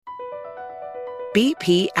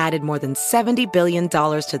BP added more than $70 billion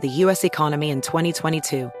to the U.S. economy in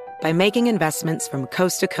 2022 by making investments from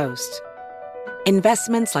coast to coast.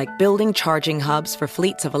 Investments like building charging hubs for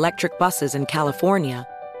fleets of electric buses in California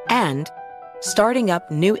and starting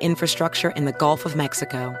up new infrastructure in the Gulf of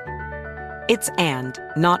Mexico. It's and,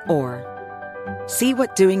 not or. See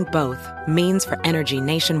what doing both means for energy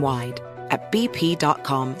nationwide at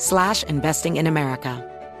bp.com/investing in America.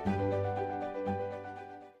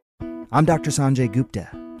 I'm Dr. Sanjay Gupta,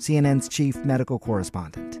 CNN's chief medical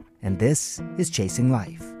correspondent, and this is Chasing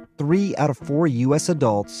Life. 3 out of 4 U.S.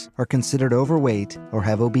 adults are considered overweight or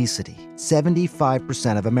have obesity.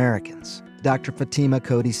 75% of Americans. Dr. Fatima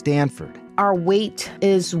Cody Stanford. Our weight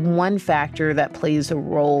is one factor that plays a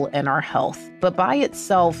role in our health, but by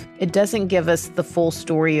itself, it doesn't give us the full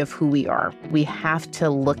story of who we are. We have to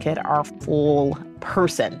look at our full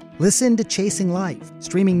person. Listen to Chasing Life,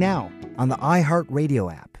 streaming now on the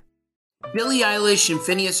iHeartRadio app. Billie Eilish and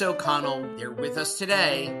Phineas O'Connell, they're with us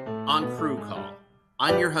today on Crew Call.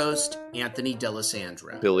 I'm your host, Anthony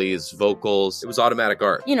D'Alessandro. Billie's vocals, it was automatic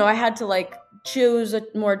art. You know, I had to choose a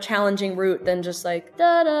more challenging route than just da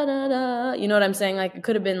da da da. You know what I'm saying? It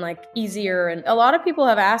could have been easier. And a lot of people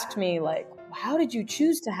have asked me how did you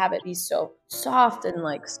choose to have it be so soft and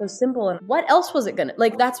so simple? And what else was it gonna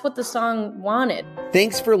that's what the song wanted.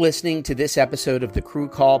 Thanks for listening to this episode of the Crew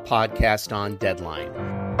Call podcast on Deadline.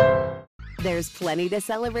 There's plenty to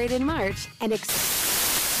celebrate in March and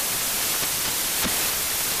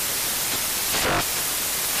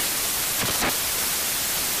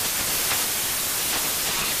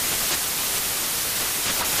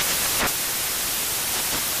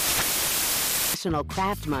National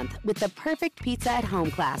Craft Month with the perfect pizza at home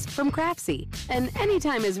class from Craftsy. And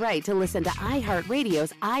anytime is right to listen to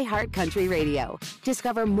iHeartRadio's iHeartCountry Radio.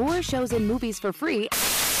 Discover more shows and movies for free.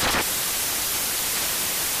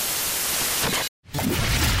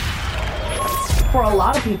 For a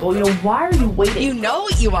lot of people, why are you waiting? You know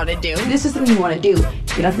what you want to do. This is something you want to do.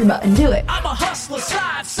 Get off your butt and do it. I'm a hustler,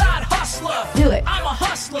 side hustler. Do it. I'm a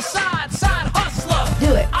hustler, side hustler.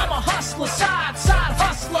 Do it. I'm a hustler, side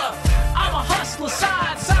hustler. I'm a hustler,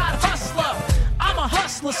 side hustler. I'm a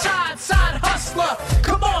hustler, side hustler.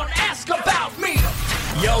 Come on, ask about me.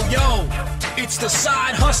 Yo, it's the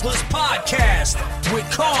Side Hustlers Podcast with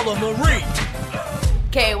Carla Marie.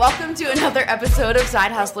 Okay, welcome to another episode of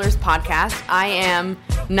Side Hustlers Podcast. I am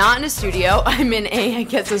not in a studio. I'm in a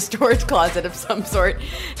storage closet of some sort,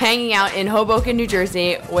 hanging out in Hoboken, New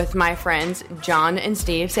Jersey with my friends John and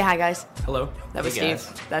Steve. Say hi, guys. Hello. That was Steve.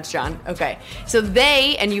 That's John. Okay. So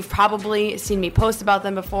and you've probably seen me post about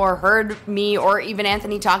them before, heard me or even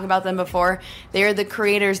Anthony talk about them before. They are the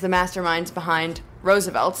creators, the masterminds behind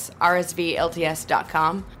Roosevelt's,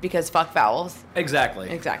 rsvlts.com, because fuck vowels.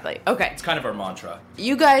 Exactly. Okay. It's kind of our mantra.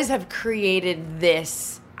 You guys have created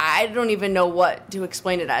this. I don't even know what to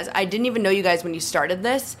explain it as. I didn't even know you guys when you started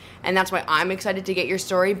this, and that's why I'm excited to get your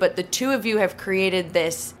story. But the two of you have created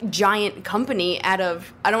this giant company out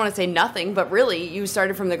of, I don't want to say nothing, but really, you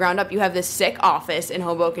started from the ground up. You have this sick office in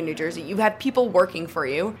Hoboken, New Jersey. You have people working for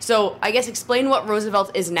you. So I guess explain what Roosevelt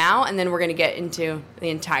is now, and then we're going to get into the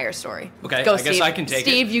entire story. Okay, Go, I guess Steve. I can take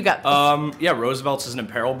Steve, it. you got this. Yeah, Roosevelt's is an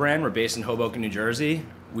apparel brand. We're based in Hoboken, New Jersey.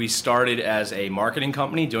 We started as a marketing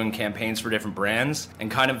company doing campaigns for different brands, and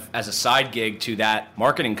kind of as a side gig to that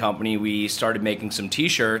marketing company, we started making some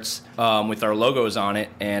t-shirts with our logos on it.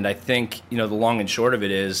 And I think, the long and short of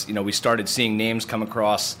it is, we started seeing names come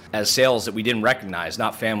across as sales that we didn't recognize,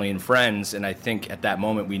 not family and friends. And I think at that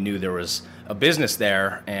moment we knew there was a business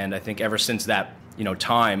there. And I think ever since that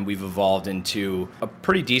time, we've evolved into a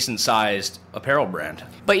pretty decent sized apparel brand.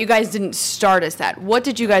 But you guys didn't start as that. What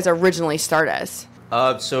did you guys originally start as?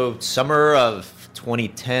 So summer of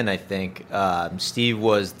 2010, I think, Steve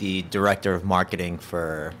was the director of marketing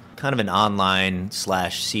for kind of an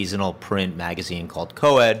online/seasonal print magazine called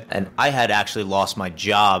Coed. And I had actually lost my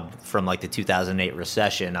job from the 2008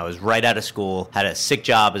 recession. I was right out of school, had a sick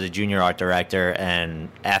job as a junior art director. And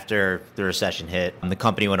after the recession hit, the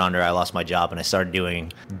company went under, I lost my job, and I started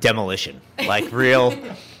doing demolition, real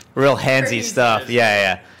handsy stuff.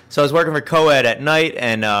 Yeah. So I was working for Coed at night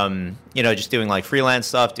and, just doing freelance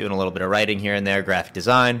stuff, doing a little bit of writing here and there, graphic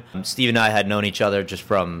design. Steve and I had known each other just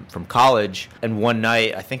from college. And one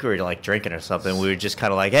night, I think we were drinking or something. We were just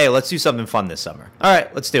kind of hey, let's do something fun this summer. All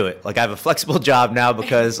right, let's do it. I have a flexible job now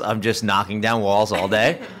because I'm just knocking down walls all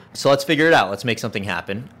day. So let's figure it out. Let's make something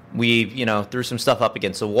happen. We, threw some stuff up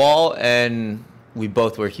against the wall, and we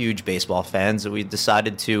both were huge baseball fans. So we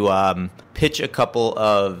decided to pitch a couple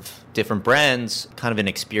of different brands, kind of an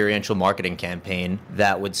experiential marketing campaign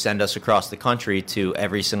that would send us across the country to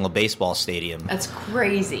every single baseball stadium. That's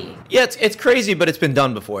crazy. Yeah, it's crazy, but it's been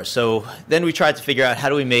done before. So then we tried to figure out how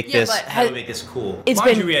do we make this cool.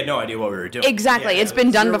 Mind you, we had no idea what we were doing. Exactly. It's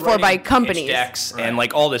been done before by companies. Decks and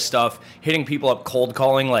like all this stuff, hitting people up cold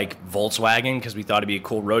calling like Volkswagen because we thought it'd be a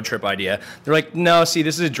cool road trip idea. They're like, no, see,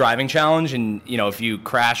 this is a driving challenge, and if you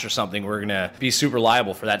crash or something, we're gonna be super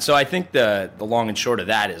liable for that. So I think the long and short of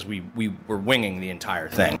that is we were winging the entire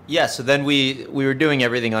thing. Yeah, so then we were doing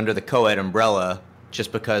everything under the Coed umbrella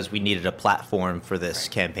just because we needed a platform for this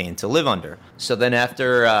campaign to live under. So then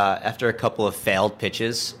after a couple of failed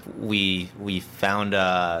pitches, we found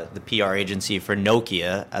the PR agency for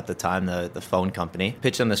Nokia at the time, the phone company,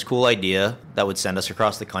 pitched them this cool idea that would send us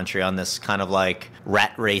across the country on this kind of like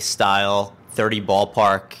rat race style 30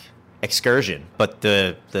 ballpark excursion. But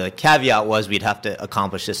the caveat was we'd have to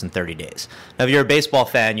accomplish this in 30 days. Now, if you're a baseball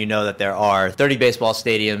fan, you know that there are 30 baseball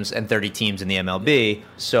stadiums and 30 teams in the MLB,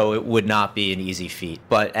 so it would not be an easy feat.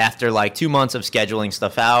 But after like 2 months of scheduling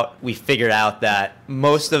stuff out, we figured out that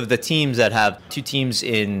most of the teams that have 2 teams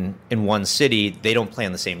in one city, they don't play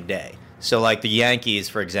on the same day. So like the Yankees,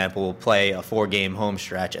 for example, will play a 4-game home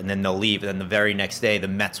stretch and then they'll leave. And then the very next day, the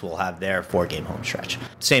Mets will have their 4-game home stretch.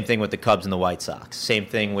 Same thing with the Cubs and the White Sox. Same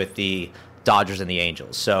thing with the Dodgers and the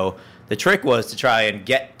Angels. So the trick was to try and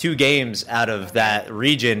get 2 games out of that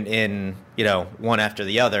region in, one after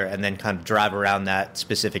the other, and then kind of drive around that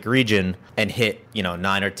specific region and hit,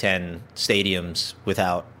 9 or 10 stadiums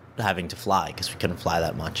without having to fly because we couldn't fly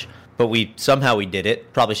that much. But we did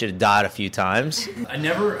it. Probably should have died a few times. I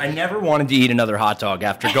never wanted to eat another hot dog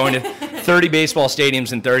after going to 30 baseball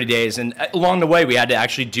stadiums in 30 days. And along the way, we had to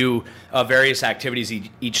actually do various activities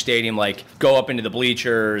each stadium, like go up into the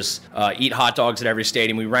bleachers, eat hot dogs at every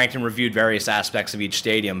stadium. We ranked and reviewed various aspects of each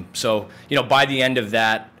stadium. So, by the end of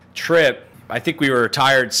that trip, I think we were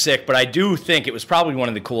tired, sick, but I do think it was probably one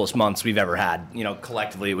of the coolest months we've ever had.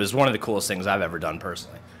 Collectively, it was one of the coolest things I've ever done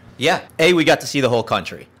personally. Yeah. A, we got to see the whole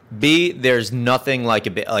country. B, there's nothing like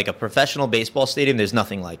a professional baseball stadium. There's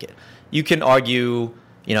nothing like it. You can argue,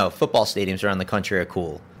 football stadiums around the country are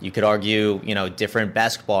cool. You could argue, different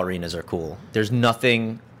basketball arenas are cool. There's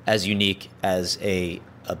nothing as unique as a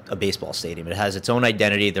baseball stadium. It has its own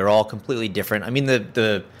identity. They're all completely different. I mean,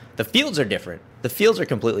 the fields are different. The fields are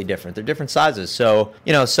completely different. They're different sizes. So,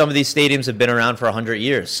 some of these stadiums have been around for 100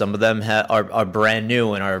 years. Some of them are brand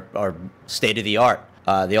new and are state of the art.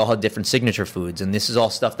 They all had different signature foods, and this is all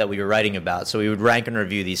stuff that we were writing about. So we would rank and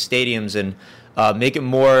review these stadiums and make it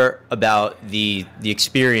more about the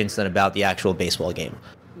experience than about the actual baseball game.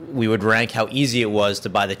 We would rank how easy it was to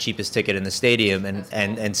buy the cheapest ticket in the stadium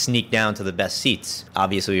and sneak down to the best seats.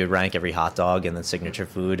 Obviously, we would rank every hot dog and then signature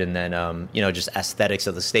food and then, just aesthetics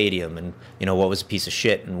of the stadium and, what was a piece of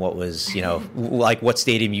shit and what was, like what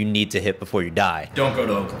stadium you need to hit before you die. Don't go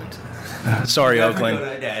to Oakland. Sorry, Oakland.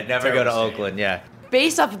 Never go to Oakland, yeah.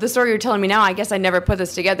 Based off of the story you're telling me now, I guess I never put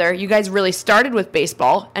this together. You guys really started with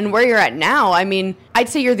baseball, and where you're at now, I mean, I'd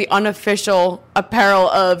say you're the unofficial apparel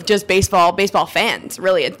of just baseball fans,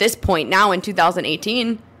 really, at this point now in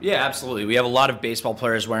 2018. Yeah, absolutely. We have a lot of baseball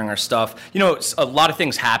players wearing our stuff. A lot of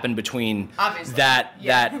things happened between that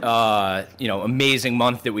amazing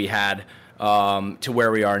month that we had to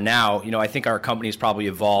where we are now. I think our company's probably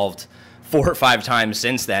evolved 4 or 5 times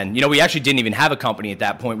since then. We actually didn't even have a company at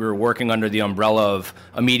that point. We were working under the umbrella of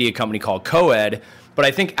a media company called Coed. But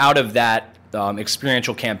I think out of that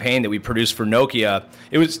experiential campaign that we produced for Nokia,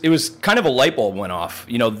 it was kind of a light bulb went off.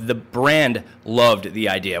 The brand loved the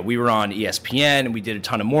idea. We were on ESPN and we did a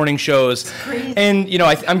ton of morning shows. And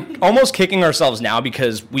I'm almost kicking ourselves now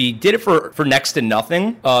because we did it for next to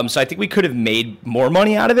nothing. So I think we could have made more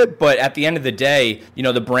money out of it. But at the end of the day,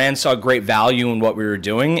 the brand saw great value in what we were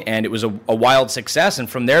doing, and it was a wild success. And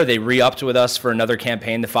from there, they re-upped with us for another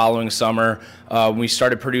campaign the following summer. We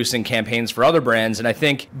started producing campaigns for other brands, and I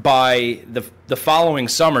think by the following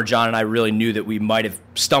summer, John and I really knew that we might have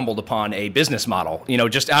stumbled upon a business model.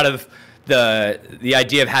 Just out of the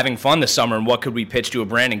idea of having fun this summer and what could we pitch to a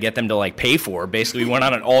brand and get them to pay for. Basically, we went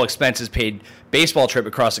on an all expenses paid baseball trip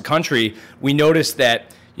across the country. We noticed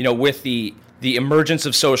that with the emergence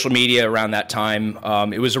of social media around that time,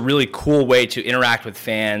 it was a really cool way to interact with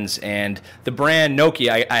fans. And the brand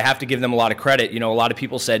Nokia, I have to give them a lot of credit. A lot of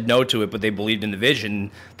people said no to it, but they believed in the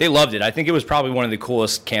vision. They loved it. I think it was probably one of the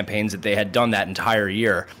coolest campaigns that they had done that entire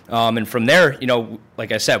year. And from there,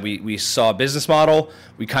 like I said, we saw a business model.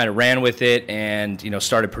 We kind of ran with it and,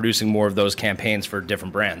 started producing more of those campaigns for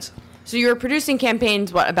different brands. So you were producing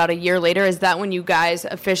campaigns, about a year later? Is that when you guys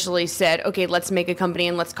officially said, okay, let's make a company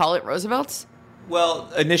and let's call it Roosevelt's?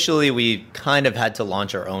 Well, initially we kind of had to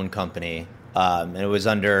launch our own company. And it was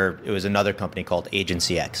another company called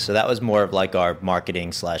Agency X. So that was more of like our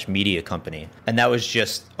marketing / media company. And that was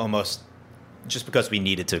just because we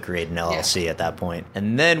needed to create an LLC at that point.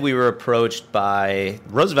 And then we were approached by,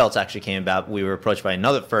 Roosevelt's actually came about, we were approached by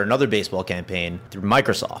another baseball campaign through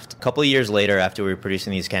Microsoft. A couple of years later, after we were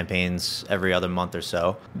producing these campaigns every other month or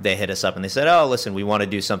so, they hit us up and they said, oh, listen, we want to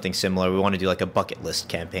do something similar. We want to do like a bucket list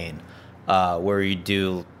campaign where you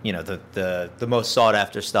do, the most sought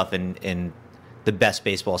after stuff in the best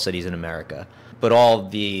baseball cities in America. But all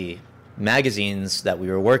the magazines that we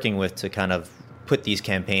were working with to kind of put these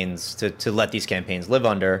campaigns, to let these campaigns live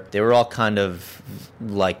under, they were all kind of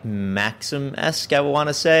like Maxim-esque, I want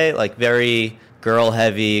to say, like very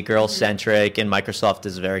girl-heavy, girl-centric, and Microsoft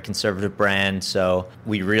is a very conservative brand, so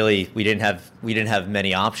we didn't have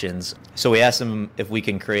many options. So we asked them if we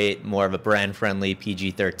can create more of a brand-friendly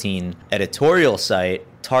PG-13 editorial site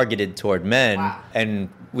targeted toward men, and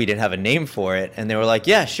we didn't have a name for it, and they were like,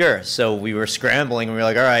 yeah, sure. So we were scrambling, and we were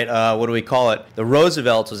like, all right, what do we call it? The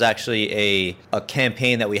Roosevelts was actually a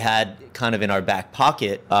campaign that we had kind of in our back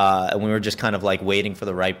pocket, and we were just kind of like waiting for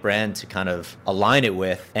the right brand to kind of align it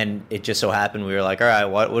with, and it just so happened we were like, all right,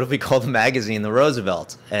 what if we call the magazine the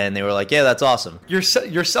Roosevelt? And they were like, yeah, that's awesome. You're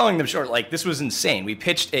selling them short. Like, this was insane. We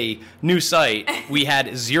pitched a new site. We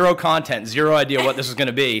had zero content, zero idea what this was going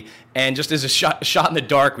to be. And just as a shot in the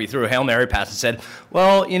dark, we threw a Hail Mary pass and said,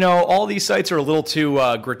 well, all these sites are a little too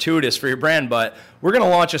gratuitous for your brand, but we're going to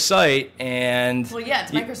launch a site. And well, yeah,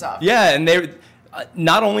 it's Microsoft. Yeah, and they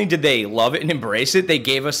not only did they love it and embrace it, they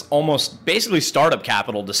gave us almost basically startup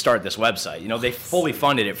capital to start this website. They fully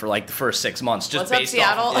funded it for like the first 6 months. Just What's based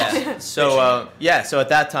up, Seattle? off. So at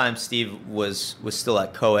that time, Steve was still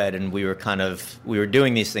at Coed, and we were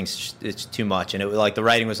doing these things. It's too much, and it was like the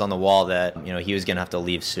writing was on the wall that he was gonna have to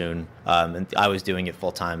leave soon. And I was doing it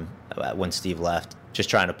full time when Steve left. Just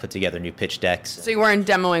trying to put together new pitch decks. So you weren't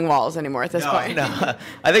demoing walls anymore at this point? No.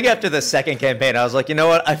 I think after the second campaign, I was like, you know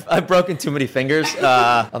what? I've broken too many fingers.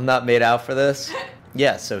 I'm not made out for this.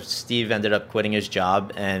 Yeah, so Steve ended up quitting his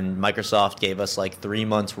job, and Microsoft gave us like 3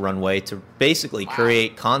 months runway to basically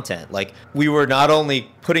create content. Like, we were not only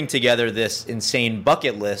putting together this insane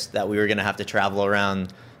bucket list that we were going to have to travel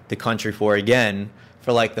around the country for again,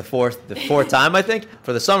 for like the fourth time, I think,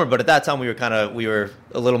 for the summer. But at that time, we were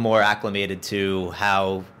a little more acclimated to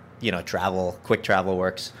how, quick travel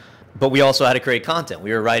works. But we also had to create content.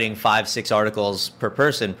 We were writing 5-6 articles per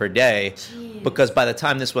person per day. Jeez. Because by the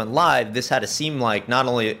time this went live, this had to seem like not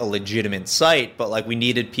only a legitimate site, but like we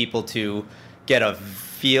needed people to get a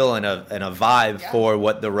feel and a vibe for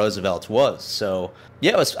what the Roosevelts was. So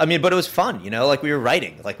yeah, but it was fun, like we were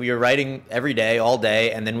writing every day, all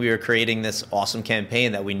day, and then we were creating this awesome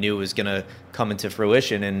campaign that we knew was going to come into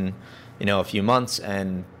fruition in, a few months.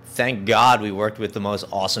 And thank God we worked with the most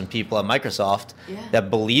awesome people at Microsoft that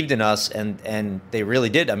believed in us, and they really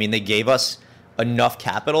did. I mean, they gave us enough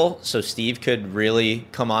capital so Steve could really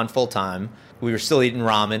come on full time. We were still eating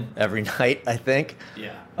ramen every night, I think.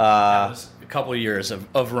 Yeah. That was a couple of years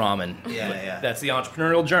of ramen. Yeah. That's the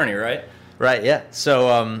entrepreneurial journey, right? Right, yeah.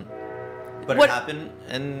 So, but it happened,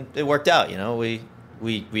 and it worked out.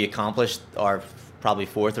 We accomplished our probably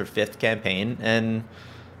 4th or 5th campaign, and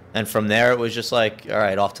from there it was just like, all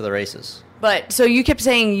right, off to the races. But so you kept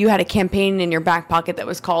saying you had a campaign in your back pocket that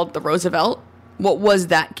was called the Roosevelt. What was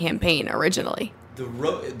that campaign originally? The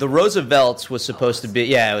Roosevelts was supposed to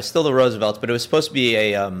be, it was still the Roosevelts, but it was supposed to be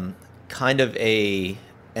a kind of an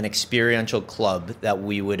experiential club that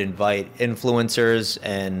we would invite influencers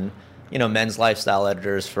and men's lifestyle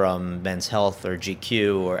editors from Men's Health or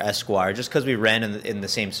GQ or Esquire, just because we ran in the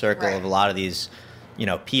same circle of a lot of these,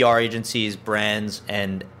 PR agencies, brands,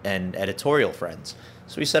 and editorial friends.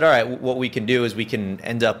 So we said, all right, what we can do is we can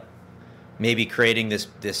end up maybe creating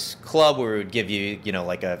this club where we would give you,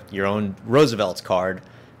 like your own Roosevelt's card,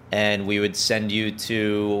 and we would send you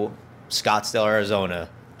to Scottsdale, Arizona,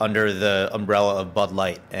 under the umbrella of Bud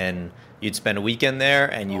Light, and you'd spend a weekend there,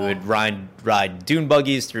 and you would ride dune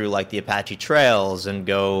buggies through like the Apache trails, and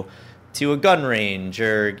go to a gun range,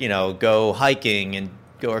 or go hiking and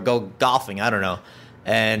go golfing. I don't know,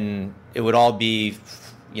 and it would all be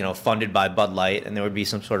funded by Bud Light, and there would be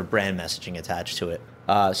some sort of brand messaging attached to it.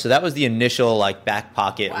 So that was the initial like back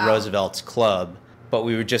pocket Roosevelt's club. But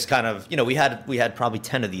we were just kind of we had probably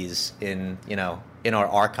 10 of these in our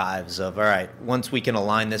archives of, all right, once we can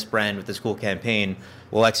align this brand with this cool campaign,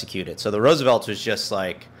 we'll execute it. So the Roosevelts was just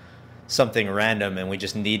like something random, and we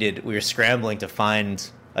were scrambling to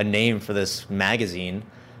find a name for this magazine.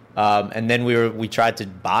 And then we tried to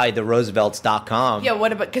buy the Roosevelts.com. Yeah,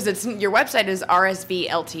 what about, because it's your website is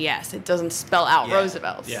RSVLTS. It doesn't spell out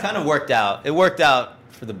Roosevelt's. It kind of worked out. It worked out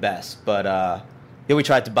for the best, but we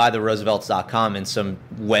tried to buy the Roosevelts.com, and some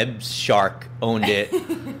web shark owned it.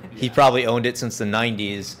 He probably owned it since the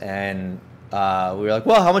 90s, and we were like,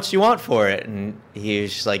 well, how much do you want for it? And he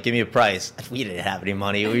was just like, give me a price. We didn't have any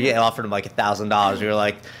money. We offered him like $1,000. We were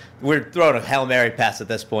like, we're throwing a Hail Mary pass at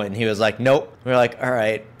this point, and he was like, nope. We were like, all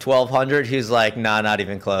right, $1,200. He was like, nah, not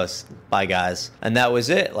even close. Bye, guys. And that was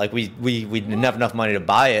it. Like, we didn't have enough money to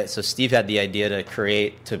buy it, so Steve had the idea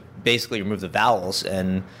to basically remove the vowels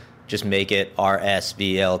and just make it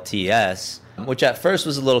RSVLTS, which at first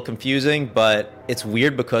was a little confusing, but it's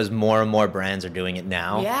weird because more and more brands are doing it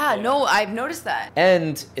now. Yeah, no, I've noticed that.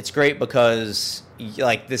 And it's great because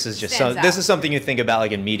like this is something you think about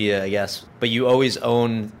like in media, I guess, but you always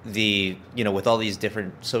own with all these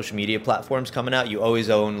different social media platforms coming out, you always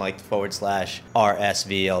own like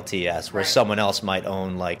 /RSVLTS, where someone else might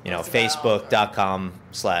own like,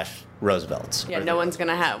 Facebook.com/Roosevelts. Yeah, no one's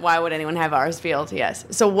gonna have. Why would anyone have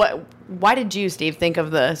RSVLTS? So why did you, Steve, think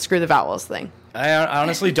of the screw the vowels thing? I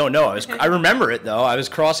honestly don't know. I remember it, though. I was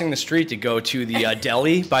crossing the street to go to the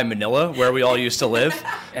deli by Manila, where we all used to live.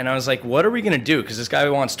 And I was like, what are we going to do? Because this guy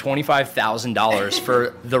wants $25,000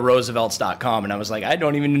 for the Roosevelts.com. And I was like, I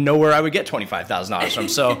don't even know where I would get $25,000 from.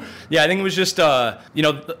 So, yeah, I think it was just,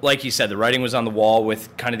 like you said, the writing was on the wall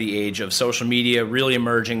with kind of the age of social media really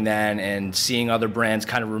emerging then and seeing other brands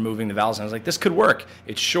kind of removing the vowels. And I was like, this could work.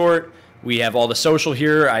 It's short. We have all the social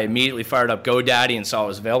here. I immediately fired up GoDaddy and saw it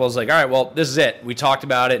was available. I was like, all right, well, this is it. We talked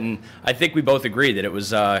about it, and I think we both agreed that it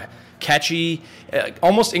was catchy,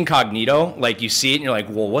 almost incognito. Like, you see it, and you're like,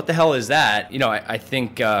 well, what the hell is that? I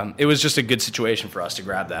think it was just a good situation for us to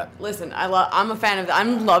grab that. Listen, I'm a fan of that.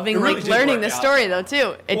 I'm loving really learning this story, though,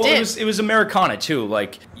 too. It was Americana, too.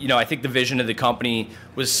 Like, I think the vision of the company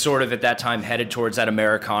was sort of at that time headed towards that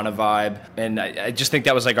Americana vibe. And I just think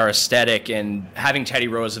that was like our aesthetic, and having Teddy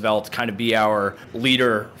Roosevelt kind of be our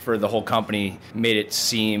leader for the whole company made it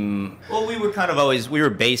seem... Well, we were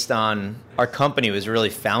based on, our company was really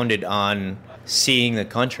founded on seeing the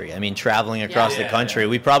country. I mean, traveling across the country.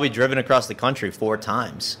 We've probably driven across the country 4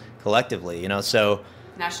 times collectively, so...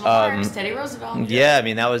 National Parks, Teddy Roosevelt. Yeah, I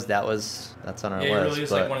mean, that's on our list. It really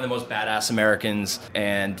is like one of the most badass Americans,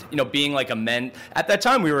 and being like a men. At that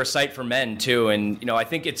time, we were a site for men too, and I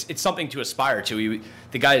think it's something to aspire to.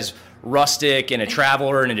 The guy's rustic and a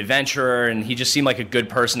traveler and an adventurer, and he just seemed like a good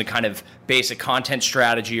person to kind of base a content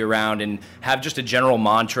strategy around and have just a general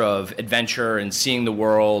mantra of adventure and seeing the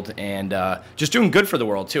world and just doing good for the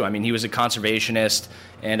world too. I mean, he was a conservationist,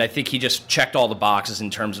 and I think he just checked all the boxes in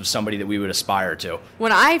terms of somebody that we would aspire to.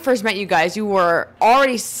 When I first met you guys, you were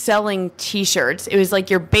already selling T-shirts. It was like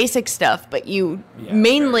your basic stuff, but you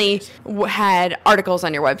mainly had articles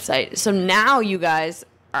on your website. So now you guys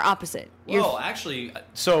are opposite. Well, actually,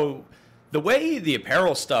 so the way the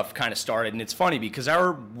apparel stuff kind of started, and it's funny because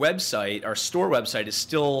our store website is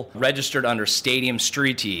still registered under Stadium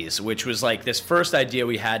Street Tees, which was like this first idea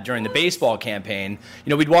we had during the baseball campaign.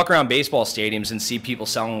 We'd walk around baseball stadiums and see people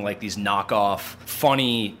selling like these knockoff,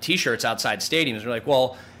 funny T-shirts outside stadiums. We're like,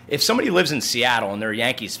 well, if somebody lives in Seattle and they're a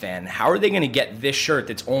Yankees fan, how are they going to get this shirt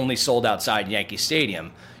that's only sold outside Yankee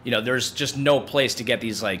Stadium? There's just no place to get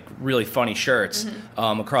these like really funny shirts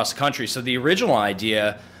across the country. So the original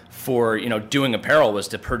idea for doing apparel was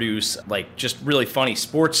to produce like just really funny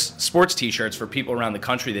sports T-shirts for people around the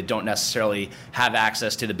country that don't necessarily have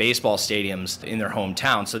access to the baseball stadiums in their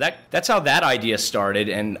hometown. So that's how that idea started,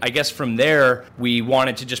 and I guess from there we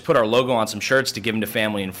wanted to just put our logo on some shirts to give them to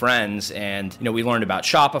family and friends, and we learned about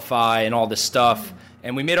Shopify and all this stuff.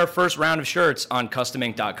 And we made our first round of shirts on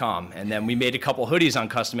CustomInk.com. And then we made a couple hoodies on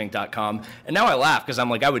CustomInk.com. And now I laugh because I'm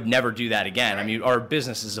like, I would never do that again. I mean, our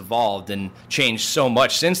business has evolved and changed so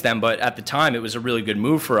much since then. But at the time, it was a really good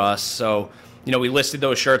move for us. So, we listed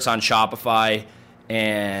those shirts on Shopify.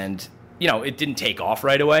 And, it didn't take off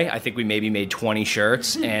right away. I think we maybe made 20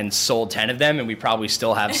 shirts and sold 10 of them. And we probably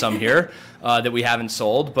still have some here that we haven't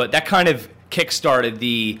sold. But that kind of kickstarted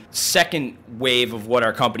the second wave of what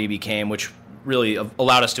our company became, which really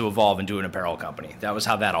allowed us to evolve into an apparel company. That was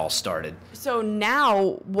how that all started. So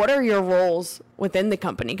now, what are your roles within the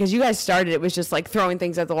company? Because you guys started, it was just like throwing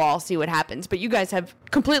things at the wall, see what happens. But you guys have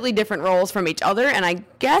completely different roles from each other. And I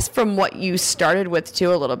guess from what you started with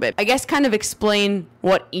too a little bit, I guess kind of explain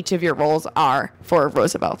what each of your roles are for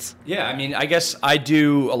Roosevelt's. Yeah, I mean, I guess I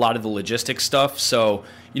do a lot of the logistics stuff. So,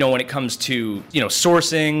 when it comes to,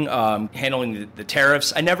 sourcing, handling the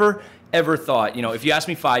tariffs, I never ever thought, if you asked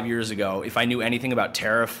me 5 years ago if I knew anything about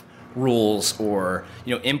tariff rules or,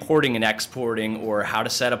 importing and exporting or how to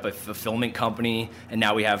set up a fulfillment company. And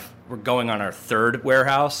now we're going on our third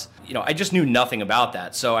warehouse. I just knew nothing about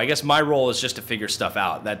that. So I guess my role is just to figure stuff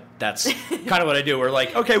out. That's kind of what I do. We're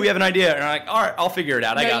like, okay, we have an idea. And I'm like, all right, I'll figure it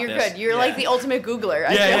out. I got this. You're good. You're like the ultimate Googler.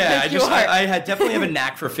 I definitely have a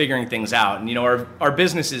knack for figuring things out. And, our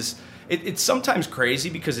business is, it's sometimes crazy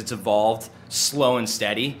because it's evolved slow and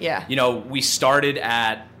steady. Yeah. We started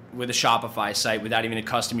with a Shopify site without even a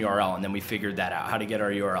custom URL, and then we figured that out, how to get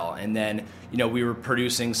our URL. And then, we were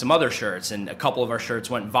producing some other shirts, and a couple of our shirts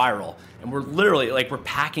went viral. And we're literally, we're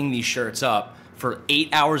packing these shirts up for 8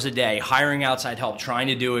 hours a day, hiring outside help, trying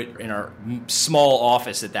to do it in our small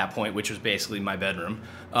office at that point, which was basically my bedroom.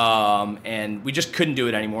 And we just couldn't do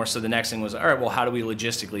it anymore. So the next thing was, all right, well, how do we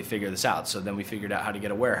logistically figure this out? So then we figured out how to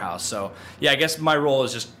get a warehouse. So, yeah, I guess my role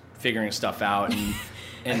is just figuring stuff out.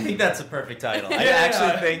 And I think that's a perfect title. I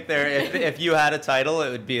actually think if you had a title,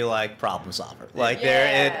 it would be like problem solver.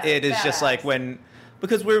 It is just like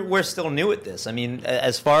because we're still new at this. I mean,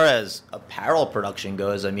 as far as apparel production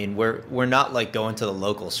goes, I mean, we're not like going to the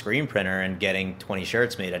local screen printer and getting 20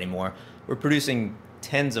 shirts made anymore. We're producing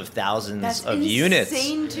tens of thousands of units. That's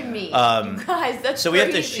insane to me. You guys, that's so we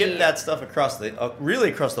have to ship that stuff across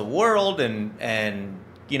the world and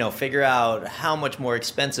figure out how much more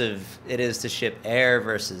expensive it is to ship air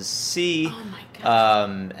versus sea. Oh my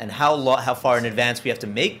God. And how far in advance we have to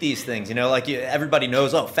make these things. Everybody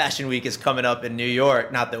knows, Fashion Week is coming up in New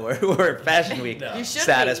York. Not that we're Fashion Week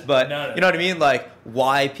status, but you know what I mean? Like,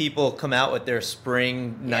 why people come out with their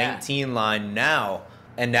Spring 19 line now.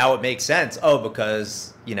 And now it makes sense.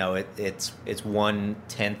 Because, it's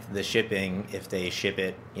 1/10 the shipping if they ship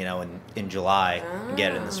it, in July and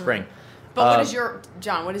get it in the spring. But what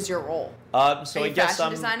is your role? So I guess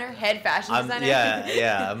fashion designer, head fashion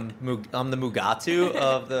designer. I'm the Mugatu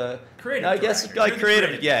of the creative. I guess director.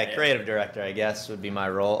 Creative director. I guess would be my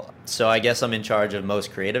role. So I guess I'm in charge of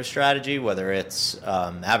most creative strategy, whether it's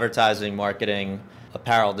advertising, marketing,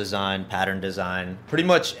 apparel design, pattern design, pretty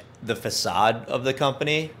much the facade of the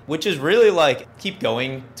company, which is really keep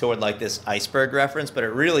going toward this iceberg reference, but it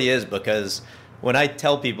really is because when I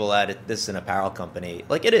tell people that this is an apparel company,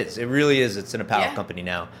 it is. It really is. It's an apparel company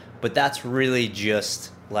now. But that's really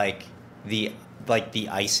just the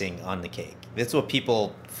icing on the cake. That's what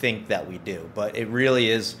people think that we do. But it really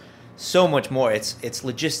is so much more. It's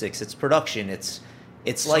logistics. It's production. It's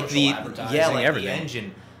like everything. The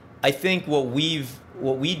engine. I think what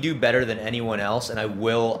we do better than anyone else, and I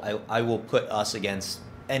will put us against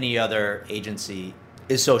any other agency,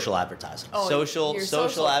 is social advertising.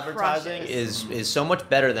 Social advertising is so much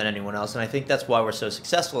better than anyone else, and I think that's why we're so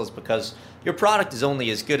successful, is because your product is only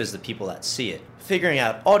as good as the people that see it. Figuring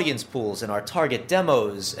out audience pools and our target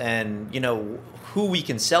demos and, who we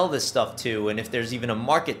can sell this stuff to and if there's even a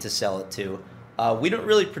market to sell it to. We don't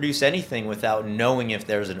really produce anything without knowing if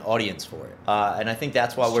there's an audience for it. And I think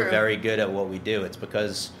that's why we're very good at what we do. It's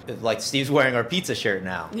because, Steve's wearing our pizza shirt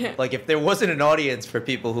now. Yeah. If there wasn't an audience for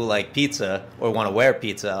people who like pizza or want to wear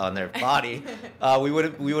pizza on their body, we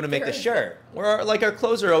wouldn't make the shirt. Our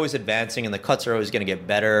clothes are always advancing and the cuts are always going to get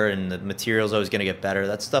better and the material's always going to get better.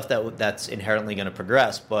 That's stuff that's inherently going to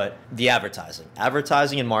progress. But the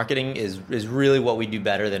advertising and marketing is really what we do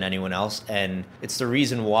better than anyone else. And it's the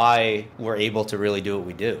reason why we're able to really do what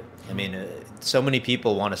we do. I mean, so many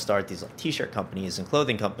people want to start these t-shirt companies and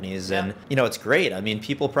clothing companies, and it's great. I mean,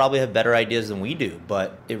 people probably have better ideas than we do,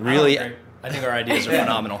 but it really. I think our ideas are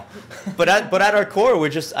phenomenal. But at our core, we're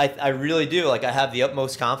just. I really do. I have the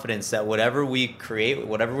utmost confidence that whatever we create,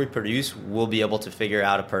 whatever we produce, we'll be able to figure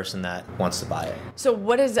out a person that wants to buy it. So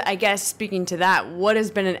what is, I guess, speaking to that, what has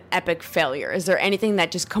been an epic failure? Is there anything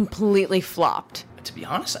that just completely flopped? To be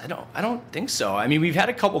honest, I don't think so. I mean, we've had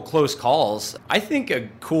a couple close calls. I think a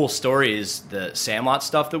cool story is the Sandlot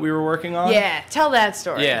stuff that we were working on. Yeah, tell that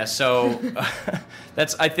story. Yeah, so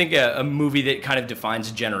that's, I think, a movie that kind of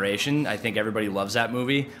defines a generation. I think everybody loves that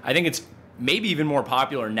movie. I think it's maybe even more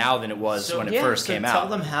popular now than it was when it first came out. Tell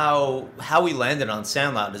them how we landed on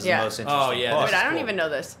Sandlot is the most interesting part. Wait, I don't even know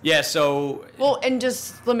this. Yeah, so... Well, and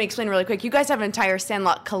just let me explain really quick. You guys have an entire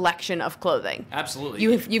Sandlot collection of clothing. Absolutely.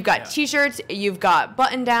 You've got T-shirts, you've got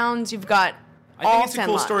button-downs, you've got I think it's a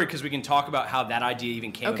cool story because we can talk about how that idea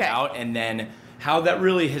even came about and then how that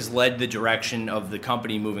really has led the direction of the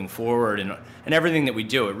company moving forward and everything that we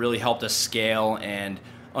do. It really helped us scale and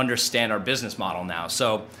understand our business model now.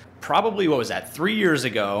 So... probably, 3 years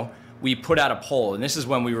ago, we put out a poll, and this is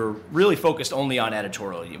when we were really focused only on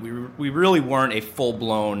editorial. We really weren't a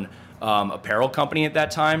full-blown apparel company at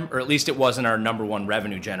that time, or at least it wasn't our number one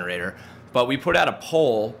revenue generator. But we put out a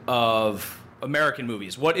poll of American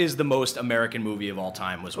movies. What is the most American movie of all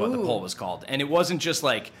time was what the poll was called. And it wasn't just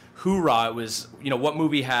like hoorah, it was, what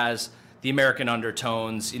movie has the American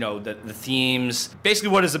undertones, the themes. Basically,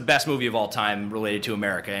 what is the best movie of all time related to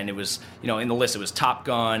America? And it was, in the list, it was Top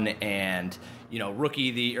Gun and,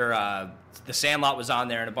 Rookie, The Sandlot was on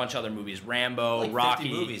there, and a bunch of other movies, Rambo, like Rocky.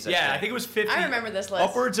 50 movies, I think it was 50. I remember this list.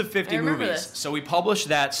 Upwards of 50 movies. This. So we published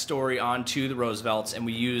that story onto the Roosevelts, and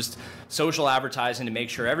we used social advertising to make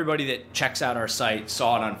sure everybody that checks out our site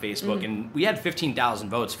saw it on Facebook, and we had 15,000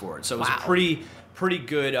 votes for it. So it was a pretty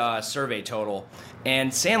good survey total.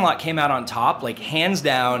 And Sandlot came out on top, like hands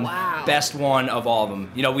down, best one of all of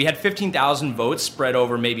them. We had 15,000 votes spread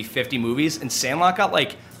over maybe 50 movies, and Sandlot got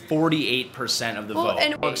like 48% of the vote.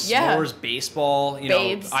 And, S'mores, baseball,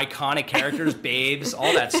 Babes. iconic characters, Babes,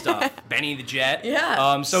 all that stuff. Benny the Jet.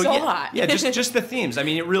 Yeah, so hot. Yeah, just the themes. I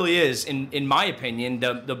mean, it really is, in my opinion,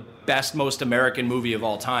 the best, most American movie of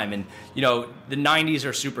all time. And, the 90s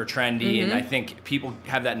are super trendy, and I think people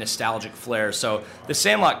have that nostalgic flair. So the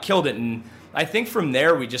Sandlot killed it, and I think from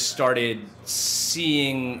there we just started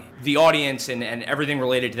seeing the audience and everything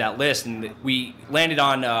related to that list, and we landed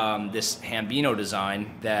on this Hambino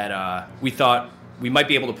design that we thought we might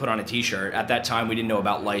be able to put on a t-shirt. At that time we didn't know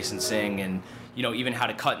about licensing and even how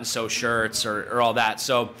to cut and sew shirts or all that.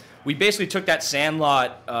 So we basically took that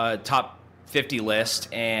Sandlot top 50 list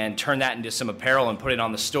and turned that into some apparel and put it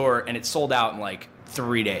on the store, and it sold out in like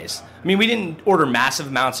 3 days. I mean, we didn't order massive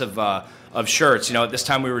amounts of shirts. At this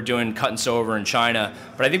time we were doing cut and sew over in China,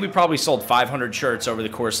 but I think we probably sold 500 shirts over the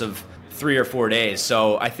course of 3 or 4 days.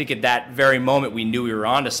 So I think at that very moment we knew we were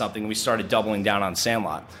onto something, and we started doubling down on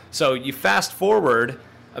Sandlot. So you fast forward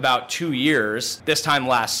about 2 years, this time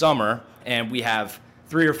last summer, and we have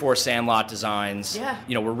 3 or 4 Sandlot designs. Yeah.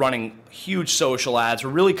 We're running huge social ads.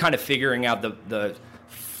 We're really kind of figuring out the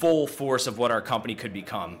full force of what our company could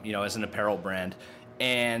become, as an apparel brand.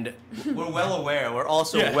 And we're well aware. We're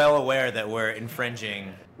also well aware that we're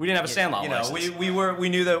infringing. We didn't have a Sandlot license. We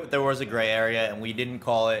knew that there was a gray area, and we didn't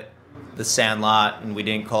call it the Sandlot, and we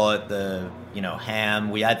didn't call it the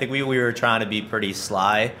Ham. I think we were trying to be pretty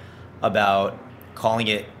sly about calling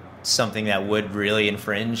it something that would really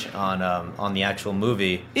infringe on the actual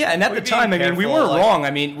movie. Yeah, and at the time, I mean, we weren't wrong.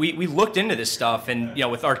 I mean, we looked into this stuff, and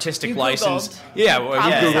with artistic license, we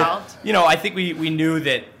Googled. I think we knew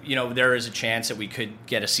that there is a chance that we could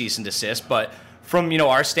get a cease and desist, but from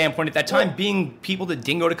our standpoint at that time, being people that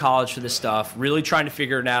didn't go to college for this stuff, really trying to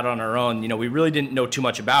figure it out on our own, we really didn't know too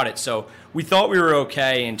much about it, so we thought we were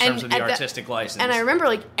okay in terms of the artistic license. And I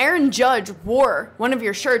remember, Aaron Judge wore one of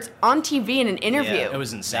your shirts on TV in an interview. Yeah, it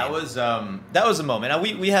was insane. That was a moment. Now,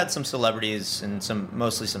 we had some celebrities and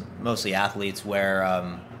mostly athletes wear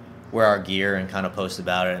our gear and kind of post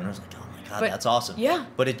about it, and I was like, oh my God, that's awesome. Yeah.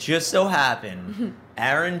 But it just so happened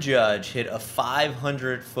Aaron Judge hit a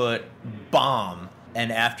 500-foot bomb,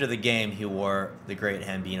 and after the game, he wore the great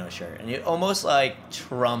Hambino shirt, and it almost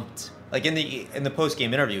trumped. In the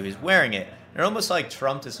post-game interview, he was wearing it. It almost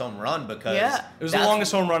trumped his home run because it was the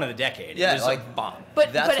longest home run of the decade. Yeah, it was bomb.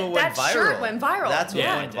 But that's what went viral. Shirt went viral. That's what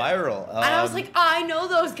went viral. And I was like, I know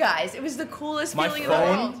those guys. It was the coolest feeling in the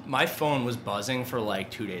world. My phone was buzzing for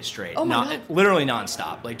 2 days straight. Oh my God. Literally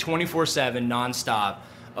nonstop, 24/7, nonstop,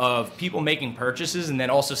 of people making purchases and then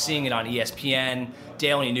also seeing it on ESPN,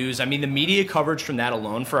 Daily News. I mean, the media coverage from that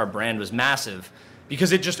alone for our brand was massive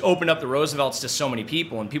because it just opened up the Roosevelts to so many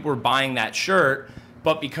people, and people were buying that shirt.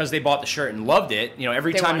 But because they bought the shirt and loved it,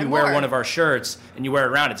 every time you wear one of our shirts and you wear it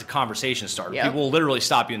around, it's a conversation starter. Yep. People will literally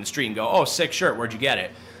stop you in the street and go, "Oh, sick shirt, where'd you get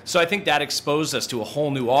it?" So I think that exposed us to a whole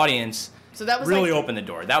new audience. So that was really opened the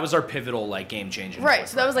door. That was our pivotal game-changing. Right.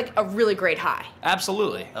 So that was a really great high.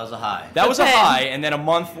 Absolutely. That was a high. That was a high, and then a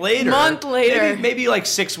month later, maybe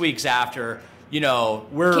 6 weeks after,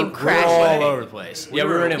 we're all over the place. We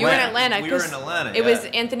were in Atlanta. You were in Atlanta. We were in Atlanta. It was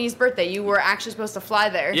Anthony's birthday. You were actually supposed to fly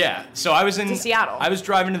there. Yeah. So I was to Seattle. I was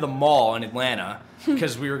driving to the mall in Atlanta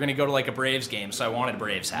because we were going to go to a Braves game, so I wanted a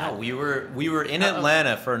Braves hat. No, we were in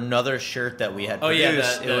Atlanta for another shirt that we had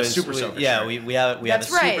produced. Oh yeah, the Super Soaker. Yeah, shirt. we have a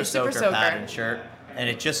Super Soaker Soaker pattern shirt. And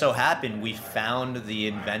it just so happened we found the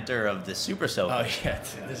inventor of the Super Soaker. Oh, yeah.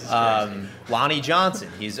 This is crazy. Lonnie Johnson.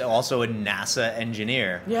 He's also a NASA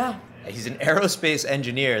engineer. Yeah. He's an aerospace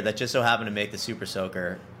engineer that just so happened to make the Super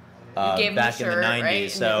Soaker back in the 90s. Right?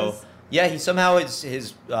 So, yeah, he somehow,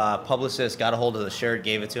 his publicist got a hold of the shirt,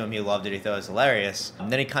 gave it to him. He loved it. He thought it was hilarious. And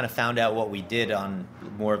then he kind of found out what we did on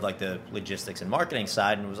more of the logistics and marketing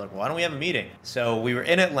side and was like, why don't we have a meeting? So we were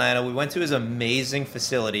in Atlanta. We went to his amazing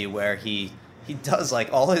facility where he he does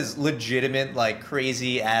like all his legitimate like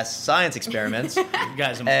crazy ass science experiments. You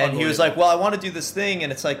guys, and he was like, well, I want to do this thing,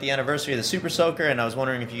 and it's like the anniversary of the Super Soaker, and I was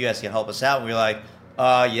wondering if you guys can help us out. And we were like,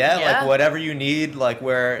 yeah, like whatever you need, like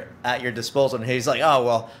we're at your disposal. And he's like, oh,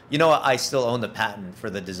 well, you know what? I still own the patent for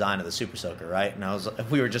the design of the Super Soaker, right? And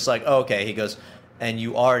we were just like, oh, okay. He goes, and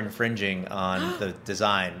you are infringing on the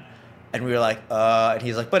design. And we were like, and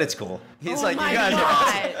he's like, but it's cool. He's like, you guys are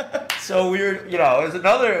awesome. So we were, you know,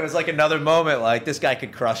 it was like another moment, like this guy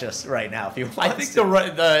could crush us right now if he wants. I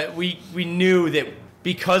think we knew that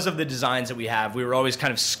because of the designs that we have, we were always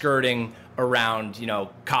kind of skirting around, you know,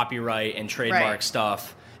 copyright and trademark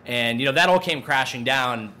stuff. And, you know, that all came crashing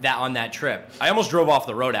down on that trip. I almost drove off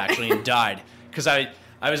the road, actually, and died. Because I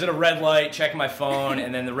was at a red light, checking my phone,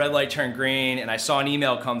 and then the red light turned green, and I saw an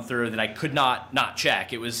email come through that I could not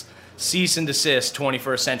check. It was cease and desist,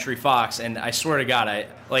 21st Century Fox, and I swear to God,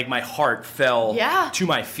 my heart fell to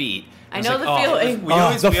my feet. I know the feeling.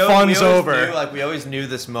 The fun's over. We always knew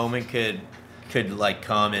this moment could like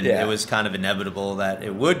come, and it was kind of inevitable that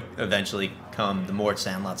it would eventually come, the more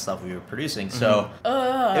Sandlot stuff we were producing. So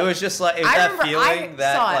it was just like, that feeling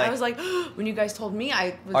that saw it. like, I was like, when you guys told me,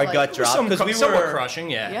 I was our like, gut dropped because we were crushing.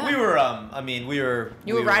 We were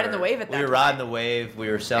You were riding the wave at that We were riding the wave. We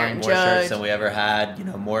were selling more shirts than we ever had. You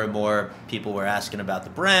know, more and more people were asking about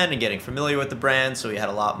the brand and getting familiar with the brand. So we had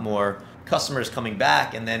a lot more customers coming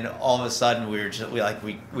back, and then all of a sudden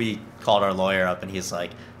we called our lawyer up, and he's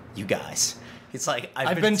like, you guys. It's like,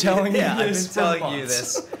 I've been telling you this.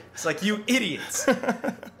 It's like, you idiots.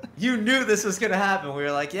 You knew this was going to happen. We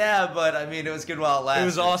were like, yeah, but I mean, it was good while it lasted. It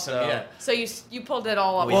was awesome, So you pulled it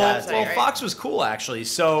all up. Well, Fox was cool, actually.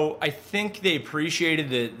 So I think they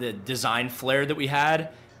appreciated the design flair that we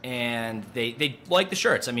had, and they liked the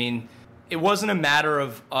shirts. I mean, it wasn't a matter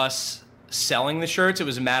of us selling the shirts. It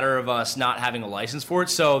was a matter of us not having a license for it.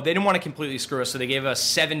 So they didn't want to completely screw us. So they gave us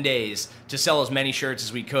 7 days to sell as many shirts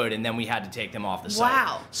as we could, and then we had to take them off the site.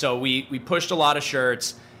 Wow. So we pushed a lot of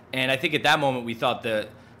shirts, and I think at that moment we thought the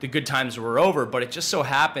good times were over. But it just so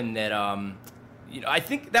happened that I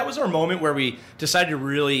think that was our moment where we decided to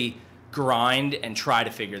really grind and try to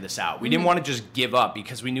figure this out. We didn't want to just give up,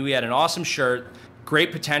 because we knew we had an awesome shirt,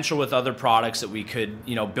 great potential with other products that we could,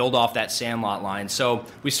 you know, build off that Sandlot line. So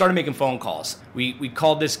we started making phone calls. We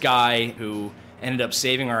called this guy who ended up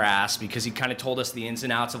saving our ass, because he kind of told us the ins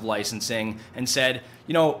and outs of licensing and said,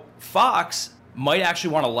 you know, Fox might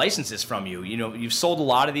actually want to license this from you. You know, you've sold a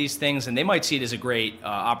lot of these things, and they might see it as a great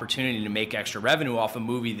opportunity to make extra revenue off a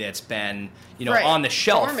movie that's been, you know, on the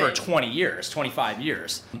shelf for 20 years, 25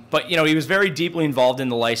 years. But, you know, he was very deeply involved in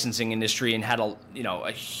the licensing industry and had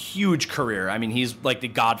a huge career. I mean, he's like the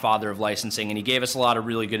godfather of licensing, and he gave us a lot of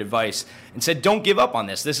really good advice and said, don't give up on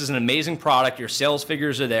this. This is an amazing product. Your sales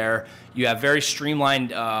figures are there. You have very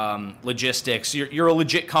streamlined logistics. You're a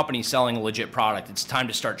legit company selling a legit product. It's time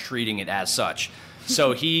to start treating it as such.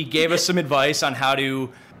 So he gave us some advice on how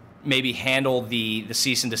to maybe handle the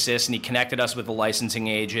cease and desist, and he connected us with a licensing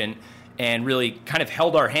agent and really kind of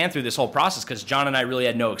held our hand through this whole process, because John and I really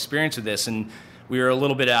had no experience with this, and we were a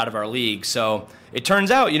little bit out of our league. So it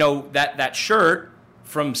turns out, you know, that shirt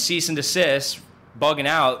from cease and desist, bugging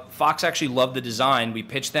out, Fox actually loved the design. We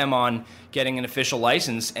pitched them on getting an official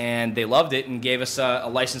license, and they loved it and gave us a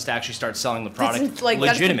license to actually start selling the product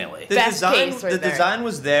legitimately. The design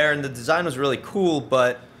was there, and the design was really cool,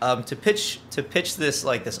 but to pitch this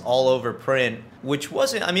like this all over print, which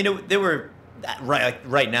wasn't, I mean, they were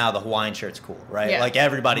right now the Hawaiian shirt's cool, right? Like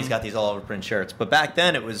everybody's got these all over print shirts, but back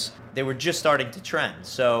then they were just starting to trend.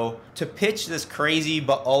 So to pitch this crazy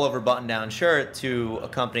all over button down shirt to a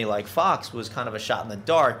company like Fox was kind of a shot in the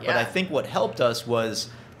dark. But I think what helped us was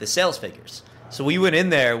the sales figures. So we went in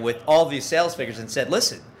there with all these sales figures and said,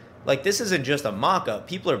 listen, like, this isn't just a mock-up.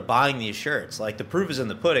 People are buying these shirts. Like, the proof is in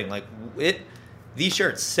the pudding. Like, these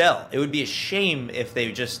shirts sell. It would be a shame if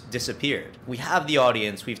they just disappeared. We have the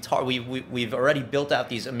audience. We've already built out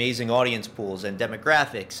these amazing audience pools and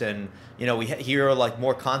demographics, and, you know, here are like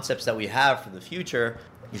more concepts that we have for the future.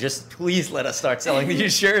 You just please let us start selling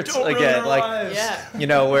these shirts again. Like, you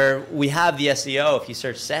know, where we have the SEO. If you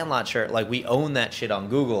search Sandlot shirt, like, we own that shit on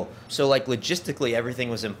Google. So like logistically, everything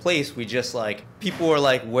was in place. We just like, people were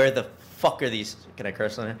like, where the fuck are these? Can I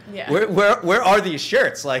curse on it? Yeah. Where are these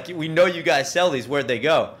shirts? Like, we know you guys sell these. Where'd they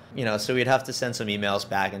go? You know, so we'd have to send some emails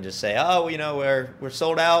back and just say, oh, you know, we're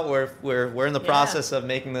sold out. We're in the process of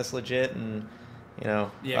making this legit, and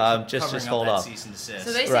just hold up. Cease and desist.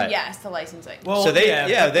 So they said yes to licensing. Well, so they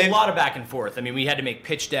a lot of back and forth. I mean, we had to make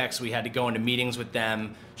pitch decks. We had to go into meetings with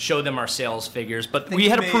them, show them our sales figures, but we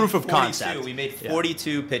had a proof of concept. We made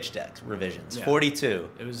 42 pitch decks revisions. Yeah. 42.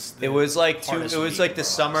 It was like the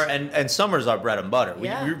summer, and summer's our bread and butter.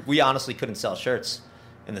 We honestly couldn't sell shirts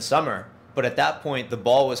in the summer, but at that point the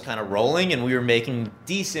ball was kind of rolling, and we were making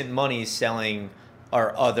decent money selling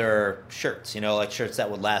our other shirts, like shirts that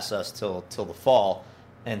would last us till the fall.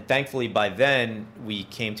 And thankfully by then we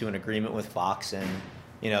came to an agreement with Fox, and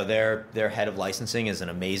their head of licensing is an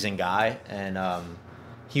amazing guy, and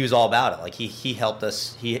he was all about it. Like he helped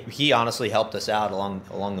us. He honestly helped us out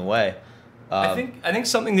along the way. I think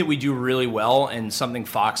something that we do really well, and something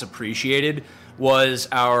Fox appreciated, was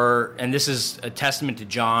and this is a testament to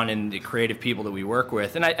John and the creative people that we work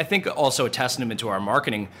with, and I think also a testament to our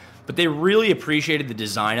marketing, but they really appreciated the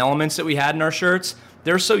design elements that we had in our shirts.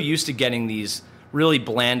 They're so used to getting these really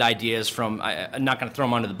bland ideas from, I'm not going to throw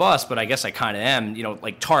them under the bus, but I guess I kind of am,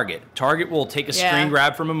 like Target. Target will take a screen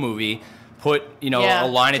grab from a movie, put, a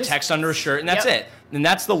line of text under a shirt, and that's it. And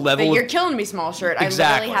that's the level You're killing me, small shirt. Exactly.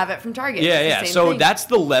 I literally have it from Target. Yeah. So that's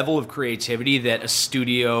the level of creativity that a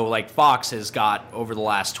studio like Fox has got over the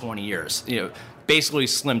last 20 years. Basically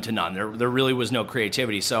slim to none. There really was no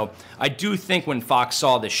creativity. So I do think when Fox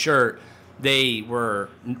saw this shirt, they were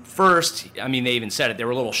first, they even said it, they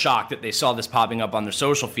were a little shocked that they saw this popping up on their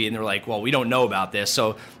social feed, and they were like, well, we don't know about this.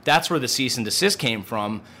 So that's where the cease and desist came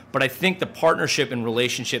from. But I think the partnership and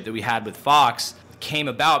relationship that we had with Fox came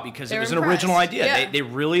about because it was an original idea. Yeah. They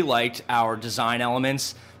really liked our design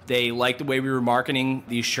elements. They liked the way we were marketing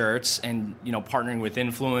these shirts and, partnering with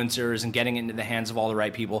influencers and getting it into the hands of all the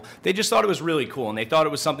right people. They just thought it was really cool, and they thought it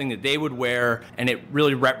was something that they would wear, and it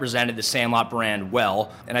really represented the Sandlot brand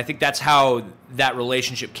well. And I think that's how that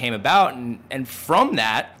relationship came about. And from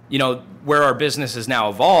that, where our business has now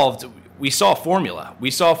evolved, we saw a formula.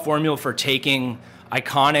 We saw a formula for taking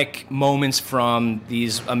iconic moments from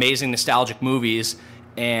these amazing nostalgic movies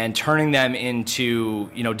and turning them into,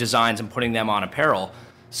 designs and putting them on apparel.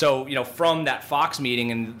 So, from that Fox meeting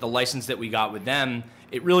and the license that we got with them,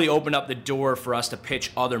 it really opened up the door for us to pitch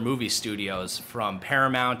other movie studios, from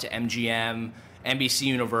Paramount to MGM, NBC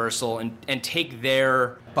Universal, and take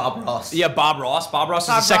their... Bob Ross. Yeah, Bob Ross. Bob Ross is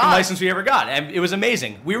the second license we ever got, and it was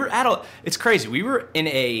amazing. We were it's crazy. We were in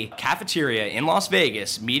a cafeteria in Las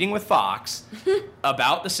Vegas meeting with Fox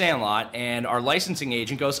about the Sandlot, and our licensing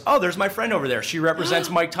agent goes, oh, there's my friend over there. She represents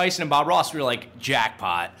Mike Tyson and Bob Ross. We were like,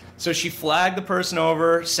 jackpot. So she flagged the person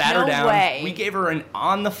over, sat her down. Way. We gave her an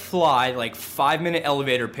on-the-fly, 5-minute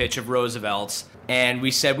elevator pitch of Roosevelt's. And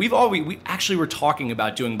we said, we actually were talking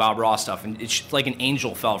about doing Bob Ross stuff, and it's like an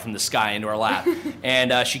angel fell from the sky into our lap.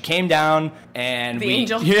 And she came down, and we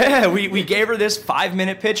gave her this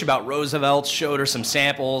 5-minute pitch about Roosevelt, showed her some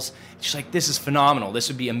samples. She's like, this is phenomenal. This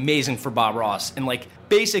would be amazing for Bob Ross. And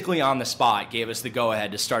basically on the spot gave us the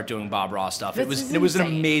go-ahead to start doing Bob Ross stuff. It was an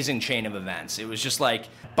amazing chain of events. It was just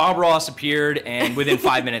Bob Ross appeared, and within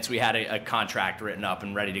 5 minutes we had a contract written up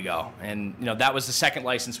and ready to go. And that was the second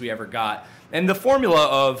license we ever got. And the formula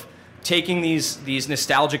of taking these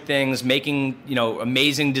nostalgic things, making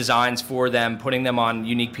amazing designs for them, putting them on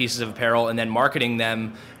unique pieces of apparel, and then marketing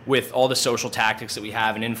them with all the social tactics that we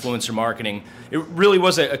have in influencer marketing. It really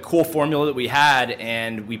was a cool formula that we had,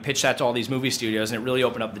 and we pitched that to all these movie studios, and it really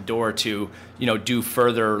opened up the door to do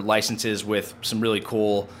further licenses with some really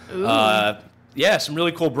cool some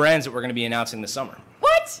really cool brands that we're going to be announcing this summer.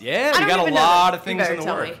 What? Yeah, we got a lot of things in the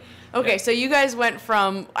works. Okay, so you guys went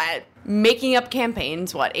from making up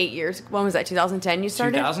campaigns, 8 years? When was that, 2010 you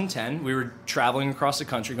started? 2010. We were traveling across the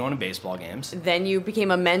country going to baseball games. Then you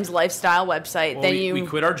became a men's lifestyle website. Well, we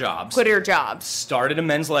quit our jobs. Quit your jobs. Started a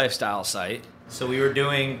men's lifestyle site. So we were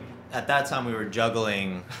doing... At that time, we were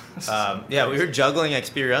juggling, we were juggling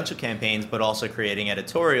experiential campaigns, but also creating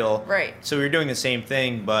editorial. Right. So we were doing the same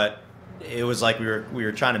thing, but it was like we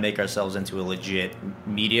were trying to make ourselves into a legit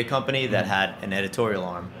media company that had an editorial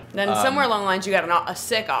arm. Then somewhere along the lines, you got a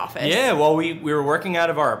sick office. Yeah, well, we were working out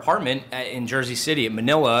of our apartment in Jersey City at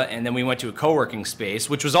Manila, and then we went to a co-working space,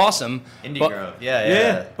 which was awesome. Indie Grove,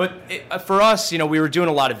 yeah. But for us, we were doing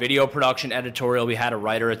a lot of video production, editorial. We had a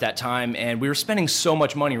writer at that time, and we were spending so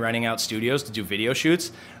much money renting out studios to do video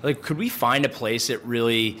shoots. Could we find a place that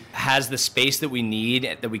really has the space that we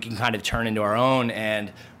need, that we can kind of turn into our own?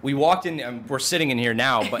 And we walked in, and we're sitting in here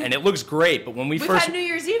now, and it looks great, but when we've had New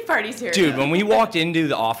Year's Eve parties here. Dude, when we walked into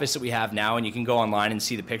the office that we have now, and you can go online and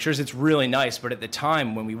see the pictures, it's really nice, but at the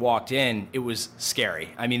time when we walked in, it was scary.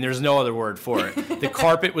 There's no other word for it. The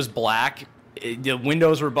carpet was black, the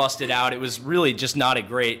windows were busted out, it was really just not a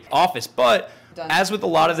great office, but As with a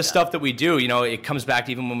lot of the stuff that we do, it comes back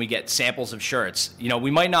to even when we get samples of shirts.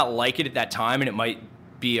 We might not like it at that time, and it might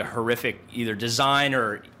be a horrific either design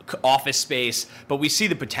or office space, but we see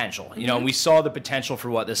the potential. And we saw the potential for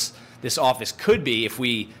what this office could be if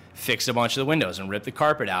we fixed a bunch of the windows and ripped the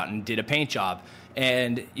carpet out and did a paint job.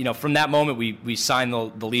 And from that moment, we signed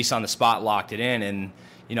the lease on the spot, locked it in,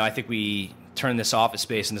 and I think we turned this office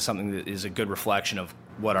space into something that is a good reflection of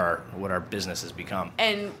what our business has become.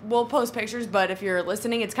 And we'll post pictures, but if you're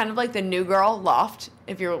listening, it's kind of like the New Girl Loft.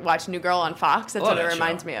 If you're watching New Girl on Fox, that's what it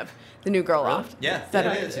reminds me of. The New Girl Loft. Yeah,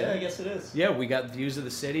 it is. Yeah, I guess it is. Yeah, we got views of the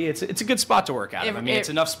city. It's a good spot to work out of. It's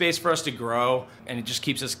enough space for us to grow, and it just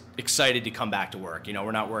keeps us excited to come back to work.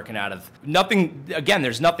 We're not working out of nothing. Again,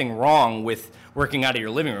 there's nothing wrong with working out of your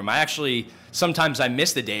living room. Sometimes I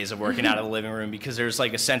miss the days of working out of the living room because there's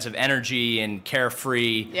like a sense of energy and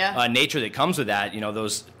carefree nature that comes with that.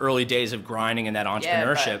 Those early days of grinding and that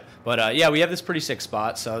entrepreneurship. But we have this pretty sick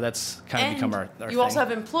spot, so that's kind of become our you thing. also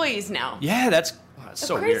have employees now. Yeah, that's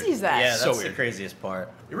so crazy weird. Is that? Yeah, so that's weird. the craziest part.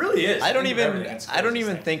 It really is. I don't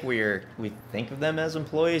even think we think of them as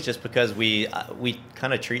employees, just because we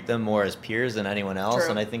kind of treat them more as peers than anyone else.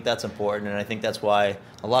 True. And I think that's important, and I think that's why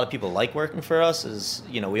a lot of people like working for us. Is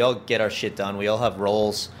we all get our shit done, we all have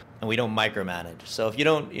roles, and we don't micromanage. So if you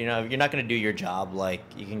don't, if you're not going to do your job, like,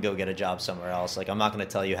 you can go get a job somewhere else. Like, I'm not going to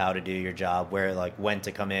tell you how to do your job, when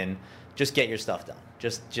to come in. Just get your stuff done.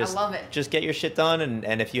 Just I love it. Just get your shit done,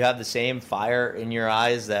 and if you have the same fire in your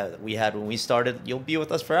eyes that we had when we started, you'll be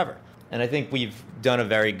with us forever. And I think we've done a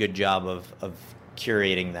very good job of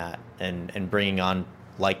curating that and bringing on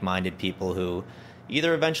like-minded people who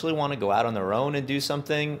either eventually want to go out on their own and do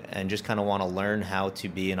something and just kind of want to learn how to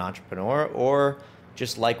be an entrepreneur, or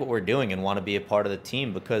just like what we're doing and want to be a part of the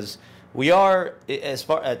team, because we are, as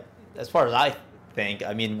far as I think,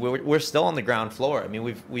 we're still on the ground floor.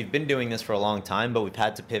 We've been doing this for a long time, but we've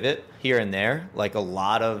had to pivot here and there, like a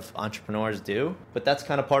lot of entrepreneurs do. But that's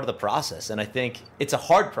kind of part of the process, and I think it's a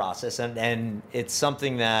hard process, and it's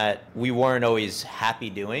something that we weren't always happy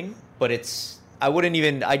doing. But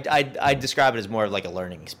I'd describe it as more of like a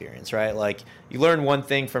learning experience, right? Like, you learn one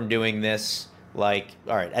thing from doing this. Like,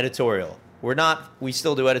 all right, editorial. We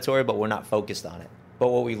still do editorial, but we're not focused on it. But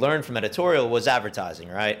what we learned from editorial was advertising,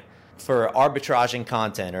 right? For arbitraging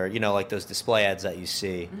content, or like those display ads that you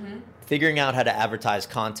see, figuring out how to advertise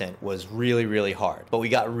content was really, really hard, but we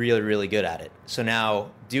got really, really good at it. So now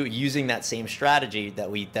using that same strategy that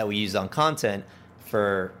we used on content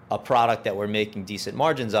for a product that we're making decent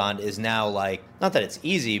margins on is now, like, not that it's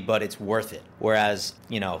easy, but it's worth it. Whereas,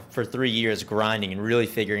 for 3 years grinding and really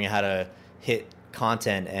figuring out how to hit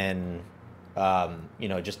content and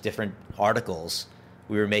just different articles,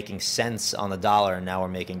 we were making cents on the dollar, and now we're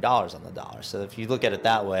making dollars on the dollar. So if you look at it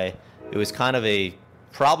that way, it was kind of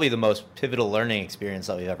probably the most pivotal learning experience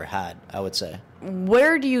that we've ever had, I would say.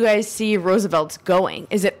 Where do you guys see Roosevelt's going?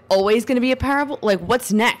 Is it always going to be apparel? Like,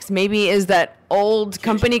 what's next? Maybe is that old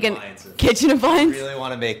company kitchen appliance? We really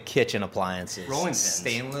want to make kitchen appliances. Rolling pins.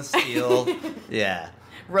 Stainless steel. Yeah.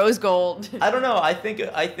 Rose gold. I don't know. I think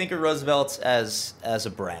of Roosevelt's as a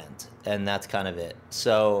brand, and that's kind of it.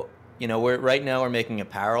 So, we're making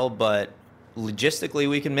apparel, but logistically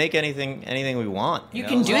we can make anything we want. You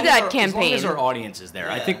can do that campaign. As long as our audience is there.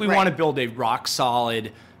 Yeah. I think we want to build a rock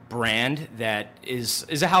solid brand that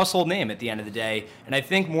is a household name at the end of the day. And I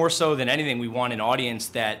think more so than anything, we want an audience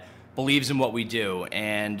that believes in what we do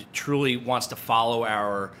and truly wants to follow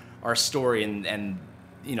our story and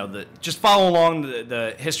just follow along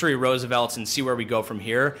the history of Roosevelt's and see where we go from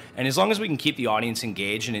here. And as long as we can keep the audience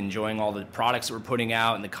engaged and enjoying all the products that we're putting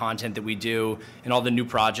out and the content that we do and all the new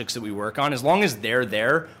projects that we work on, as long as they're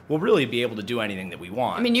there, we'll really be able to do anything that we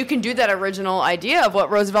want. You can do that original idea of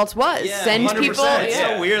what Roosevelt's was. Yeah, send 100%. people. It's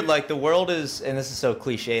so weird. Like, the world is, and this is so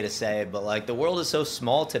cliche to say, but like, the world is so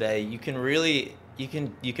small today. You can really, you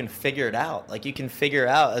can figure it out. Like, you can figure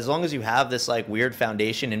out, as long as you have this like weird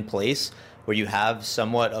foundation in place where you have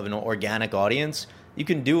somewhat of an organic audience, you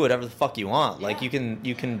can do whatever the fuck you want. Yeah. Like, you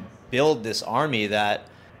can build this army that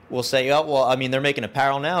will say, oh, well, they're making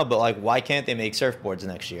apparel now, but like, why can't they make surfboards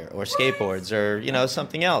next year, or skateboards, or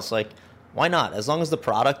something else? Like, why not? As long as the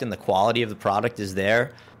product and the quality of the product is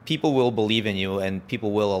there, people will believe in you and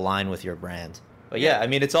people will align with your brand. But yeah,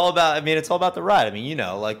 it's all about the ride.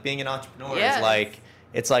 Like, being an entrepreneur is like,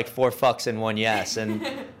 it's like 4 fucks and 1 yes.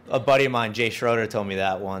 And a buddy of mine, Jay Schroeder, told me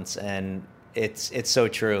that once, and it's so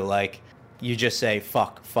true. Like, you just say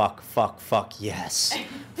fuck, yes.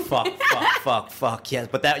 fuck, yes.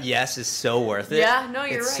 But that yes is so worth it. Yeah, no,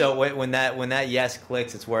 you're right. So when that yes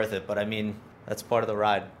clicks, it's worth it. But that's part of the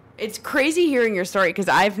ride. It's crazy hearing your story, because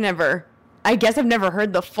I've never I guess I've never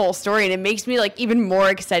heard the full story, and it makes me like even more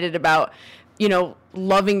excited about, you know,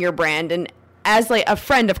 loving your brand. And as like a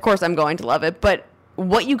friend, of course I'm going to love it, but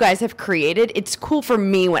what you guys have created, it's cool for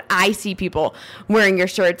me when I see people wearing your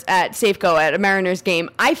shirts at Safeco at a Mariners game.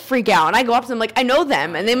 I freak out and I go up to them like, I know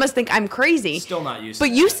them, and they must think I'm crazy. Still not used but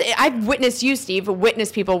to you that. say, I've witnessed you, Steve,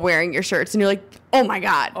 witness people wearing your shirts, and you're like, oh my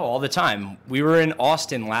God. Oh, all the time. We were in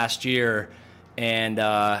Austin last year, and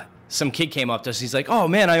some kid came up to us. He's like, "Oh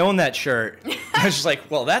man, I own that shirt." I was just like,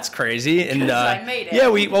 "Well, that's crazy." And I made it. yeah,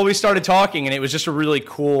 we started talking, and it was just a really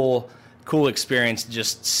cool experience to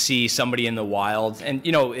just see somebody in the wild. And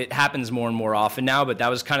you know, it happens more and more often now, but that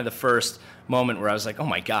was kind of the first moment where I was like, "Oh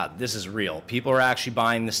my God, this is real. People are actually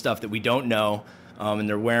buying the stuff that we don't know." And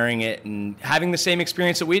they're wearing it and having the same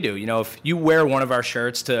experience that we do. You know, if you wear one of our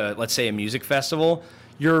shirts to, let's say, a music festival,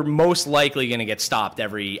 you're most likely going to get stopped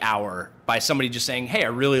every hour by somebody just saying, "Hey, I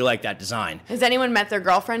really like that design." Has anyone met their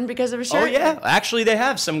girlfriend because of a shirt? Oh yeah, actually they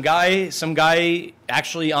have. Some guy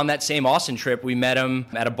actually on that same Austin trip, we met him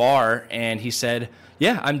at a bar, and he said,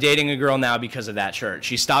 "Yeah, I'm dating a girl now because of that shirt."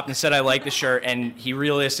 She stopped and said, "I like the shirt," and he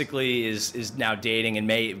realistically is now dating and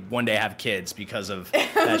may one day have kids because of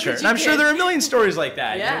that shirt. And I'm sure there are a million stories like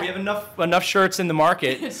that. Yeah. You know, we have enough shirts in the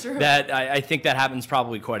market It's true. that I think that happens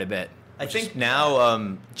probably quite a bit. I think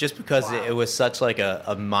now, just because it was such like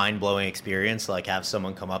a mind-blowing experience to like have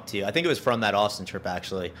someone come up to you. I think it was from that Austin trip,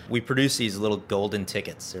 actually. We produce these little golden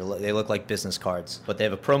tickets. They look like business cards, but they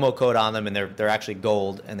have a promo code on them, and they're actually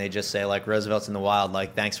gold, and they just say like Roosevelt's in the wild,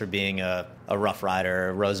 like thanks for being a Rough Rider,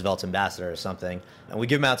 a Roosevelt's ambassador or something. And we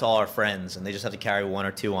give them out to all our friends, and they just have to carry one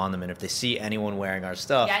or two on them. And if they see anyone wearing our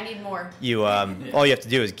stuff, Yeah, I need more. you all you have to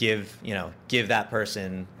do is give that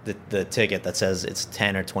person the ticket that says it's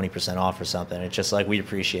 10 or 20% off or something. It's just like, we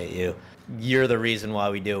appreciate you. You're the reason why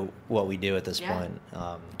we do what we do at this point.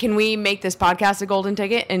 Can we make this podcast a golden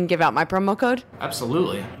ticket and give out my promo code?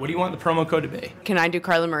 Absolutely. What do you want the promo code to be? Can I do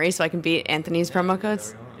Carla Marie so I can beat Anthony's promo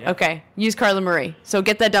codes? Okay, use Carla Marie. So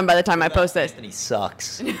get that done by the time I post this. Anthony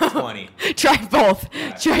sucks. 20. Try both.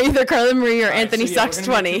 Try either Carla Marie or Anthony So, sucks we're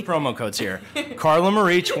gonna 20. make two promo codes here. Carla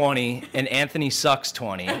Marie 20 and Anthony sucks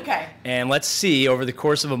 20. Okay. And let's see, over the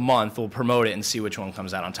course of a month, we'll promote it and see which one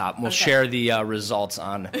comes out on top. We'll share the results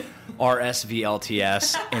on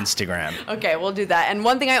RSVLTS Instagram. Okay, we'll do that. And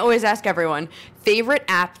one thing I always ask everyone, favorite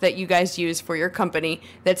app that you guys use for your company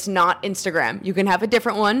that's not Instagram. You can have a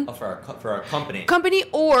different one. Oh, for our company. Company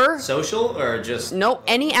or... Social or just... No,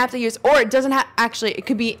 any app that you use. Or it doesn't have... Actually, it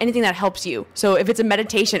could be anything that helps you. So if it's a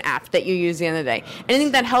meditation app that you use at the end of the day.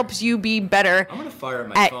 Anything that helps you be better... I'm going to fire up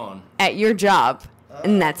my phone. At your job.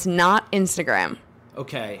 And that's not Instagram.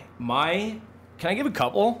 Okay, can I give a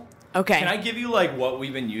couple? Okay. Can I give you like what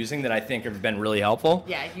we've been using that I think have been really helpful?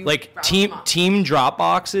 Yeah, you like rattle team them off. team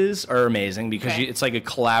Dropboxes are amazing because Okay. it's like a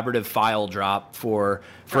collaborative file drop for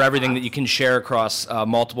everything that you can share across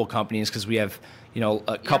multiple companies, because we have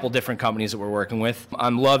a couple different companies that we're working with.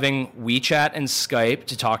 I'm loving WeChat and Skype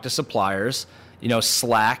to talk to suppliers.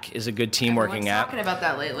 Slack is a good team working app. Talking about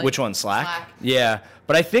that lately. Which one, Slack? Yeah.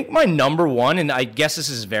 But I think my number one, and I guess this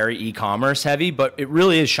is very e-commerce heavy, but it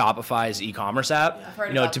really is Shopify's e-commerce app. I've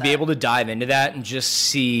heard about to that. be able to dive into that and just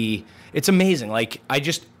see, it's amazing. Like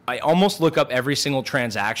I almost look up every single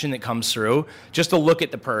transaction that comes through just to look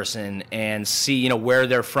at the person and see, where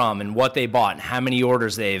they're from and what they bought and how many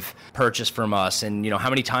orders they've purchased from us and, how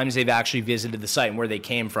many times they've actually visited the site and where they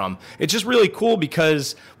came from. It's just really cool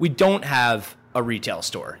because we don't have a retail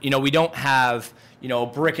store. We don't have, a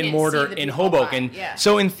brick and mortar in Hoboken. Yeah.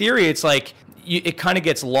 So in theory, it's like it kind of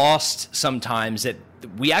gets lost sometimes that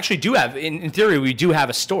we actually do have, in theory, we do have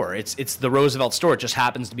a store. It's the Roosevelt store. It just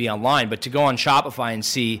happens to be online. But to go on Shopify and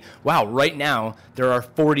see, wow, right now there are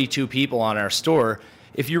 42 people on our store.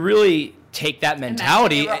 If you really take that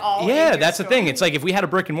mentality, that's the thing. It's like if we had a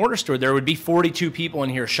brick and mortar store, there would be 42 people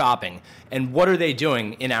in here shopping. And what are they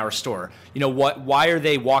doing in our store? Why are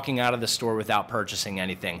they walking out of the store without purchasing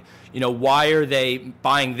anything? Why are they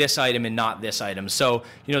buying this item and not this item? So,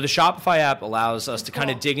 the Shopify app allows us to kind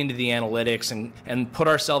of dig into the analytics and put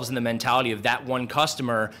ourselves in the mentality of that one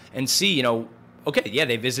customer and see, okay, yeah,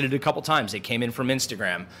 they visited a couple times. They came in from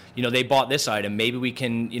Instagram. They bought this item. Maybe we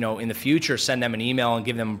can, in the future, send them an email and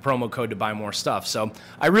give them a promo code to buy more stuff. So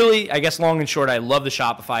I guess long and short, I love the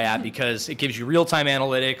Shopify app because it gives you real-time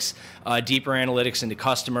analytics, deeper analytics into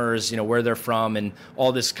customers, where they're from, and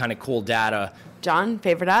all this kind of cool data. John,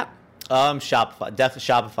 favorite app? Shopify.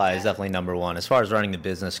 Shopify is definitely number one as far as running the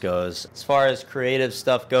business goes. As far as creative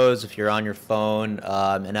stuff goes, if you're on your phone,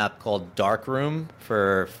 an app called Darkroom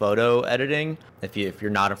for photo editing. If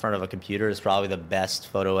you're not in front of a computer, it's probably the best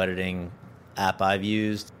photo editing app I've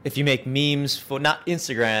used. If you make memes for not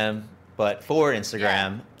Instagram, but for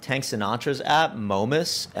Instagram, Tank Sinatra's app,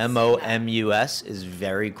 Momus, M-O-M-U-S, is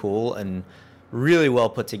very cool and really well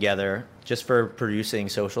put together just for producing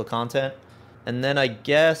social content. And then I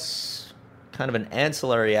guess kind of an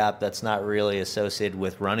ancillary app that's not really associated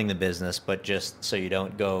with running the business, but just so you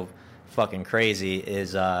don't go fucking crazy,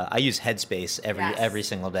 is I use Headspace every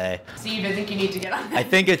single day. Steve, I think you need to get on that. I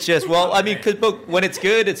think it's just, well, I mean, but when it's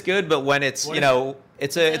good, it's good. But when it's, you know,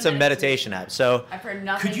 it's a meditation app. So I've heard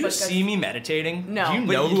nothing. Could you see me meditating? No. Do you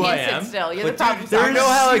know who I am? Sit still. You're the problem. You know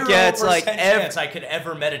how it gets. Like chance I could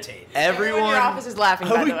ever meditate. Everyone in your office is laughing.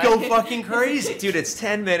 I would go fucking crazy, dude. It's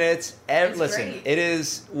 10 minutes. Listen, great. It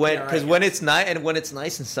is because when it's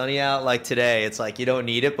nice and sunny out, like today, it's like you don't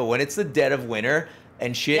need it. But when it's the dead of winter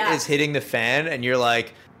and shit is hitting the fan, and you're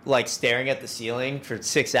like staring at the ceiling for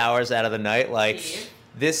 6 hours out of the night, like.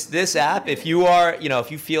 This app, if you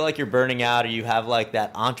feel like you're burning out or you have like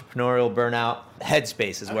that entrepreneurial burnout,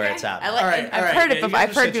 Headspace is where it's at. I've heard it before.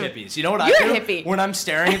 I've heard hippies. You know what You're I do? a hippie. When I'm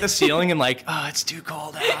staring at the ceiling and like, it's too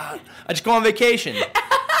cold out, I just go on vacation.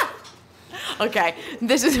 Okay,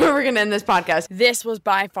 this is where we're going to end this podcast. This was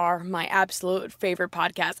by far my absolute favorite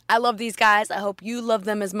podcast. I love these guys. I hope you love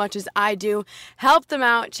them as much as I do. Help them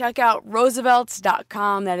out. Check out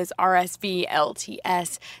Roosevelts.com. That is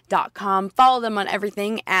RSVLTS.com. Follow them on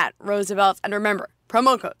everything at Roosevelts. And remember,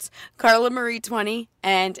 promo codes Carla Marie 20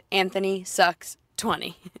 and Anthony Sucks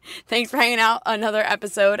 20. Thanks for hanging out. Another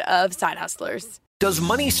episode of Side Hustlers. Does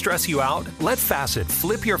money stress you out? Let Facet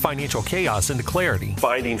flip your financial chaos into clarity.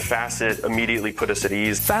 Finding Facet immediately put us at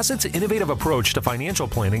ease. Facet's innovative approach to financial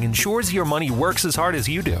planning ensures your money works as hard as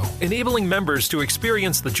you do, enabling members to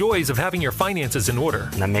experience the joys of having your finances in order.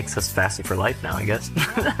 And that makes us Facet for life now, I guess.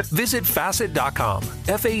 Visit Facet.com,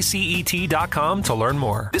 Facet.com to learn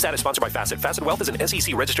more. This ad is sponsored by Facet. Facet Wealth is an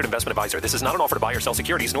SEC-registered investment advisor. This is not an offer to buy or sell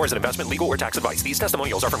securities, nor is it investment, legal, or tax advice. These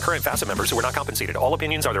testimonials are from current Facet members who are not compensated. All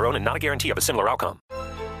opinions are their own and not a guarantee of a similar outcome.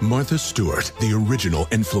 Martha Stewart, the original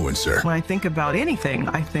influencer. When I think about anything,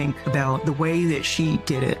 I think about the way that she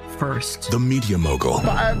did it first. The media mogul.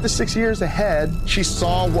 5 to 6 years ahead, she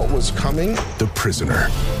saw what was coming. The prisoner.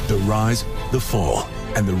 The rise, the fall,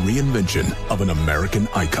 and the reinvention of an American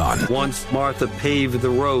icon. Once Martha paved the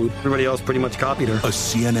road, everybody else pretty much copied her. A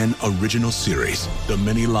CNN original series, The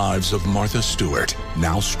Many Lives of Martha Stewart,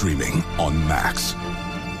 now streaming on Max.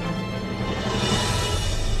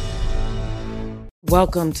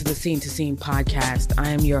 Welcome to the Scene to Scene podcast.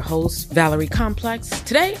 I am your host, Valerie Complex.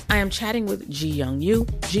 Today, I am chatting with Ji Young Yoo.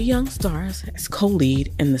 Ji Young stars as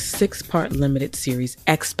co-lead in the 6-part limited series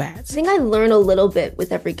Expats. I think I learn a little bit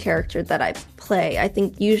with every character that I play. I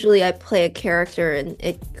think usually I play a character and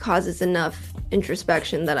it causes enough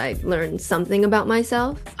introspection that I learn something about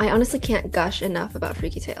myself. I honestly can't gush enough about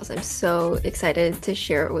Freaky Tales. I'm so excited to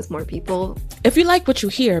share it with more people. If you like what you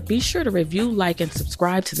hear, be sure to review, like, and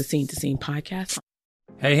subscribe to the Scene to Scene podcast.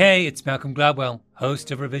 Hey, it's Malcolm Gladwell,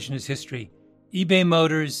 host of Revisionist History. eBay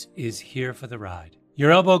Motors is here for the ride.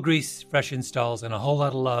 Your elbow grease, fresh installs, and a whole lot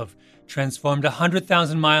of love transformed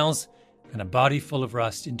 100,000 miles and a body full of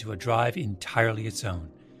rust into a drive entirely its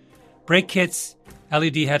own. Brake kits,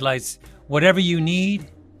 LED headlights, whatever you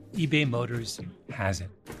need, eBay Motors has it.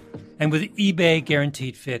 And with eBay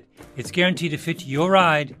Guaranteed Fit, it's guaranteed to fit your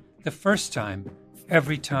ride the first time,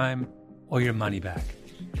 every time, or your money back.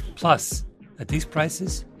 Plus, at these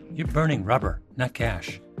prices, you're burning rubber, not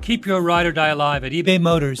cash. Keep your ride or die alive at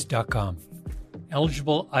ebaymotors.com.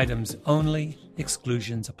 Eligible items only.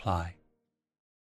 Exclusions apply.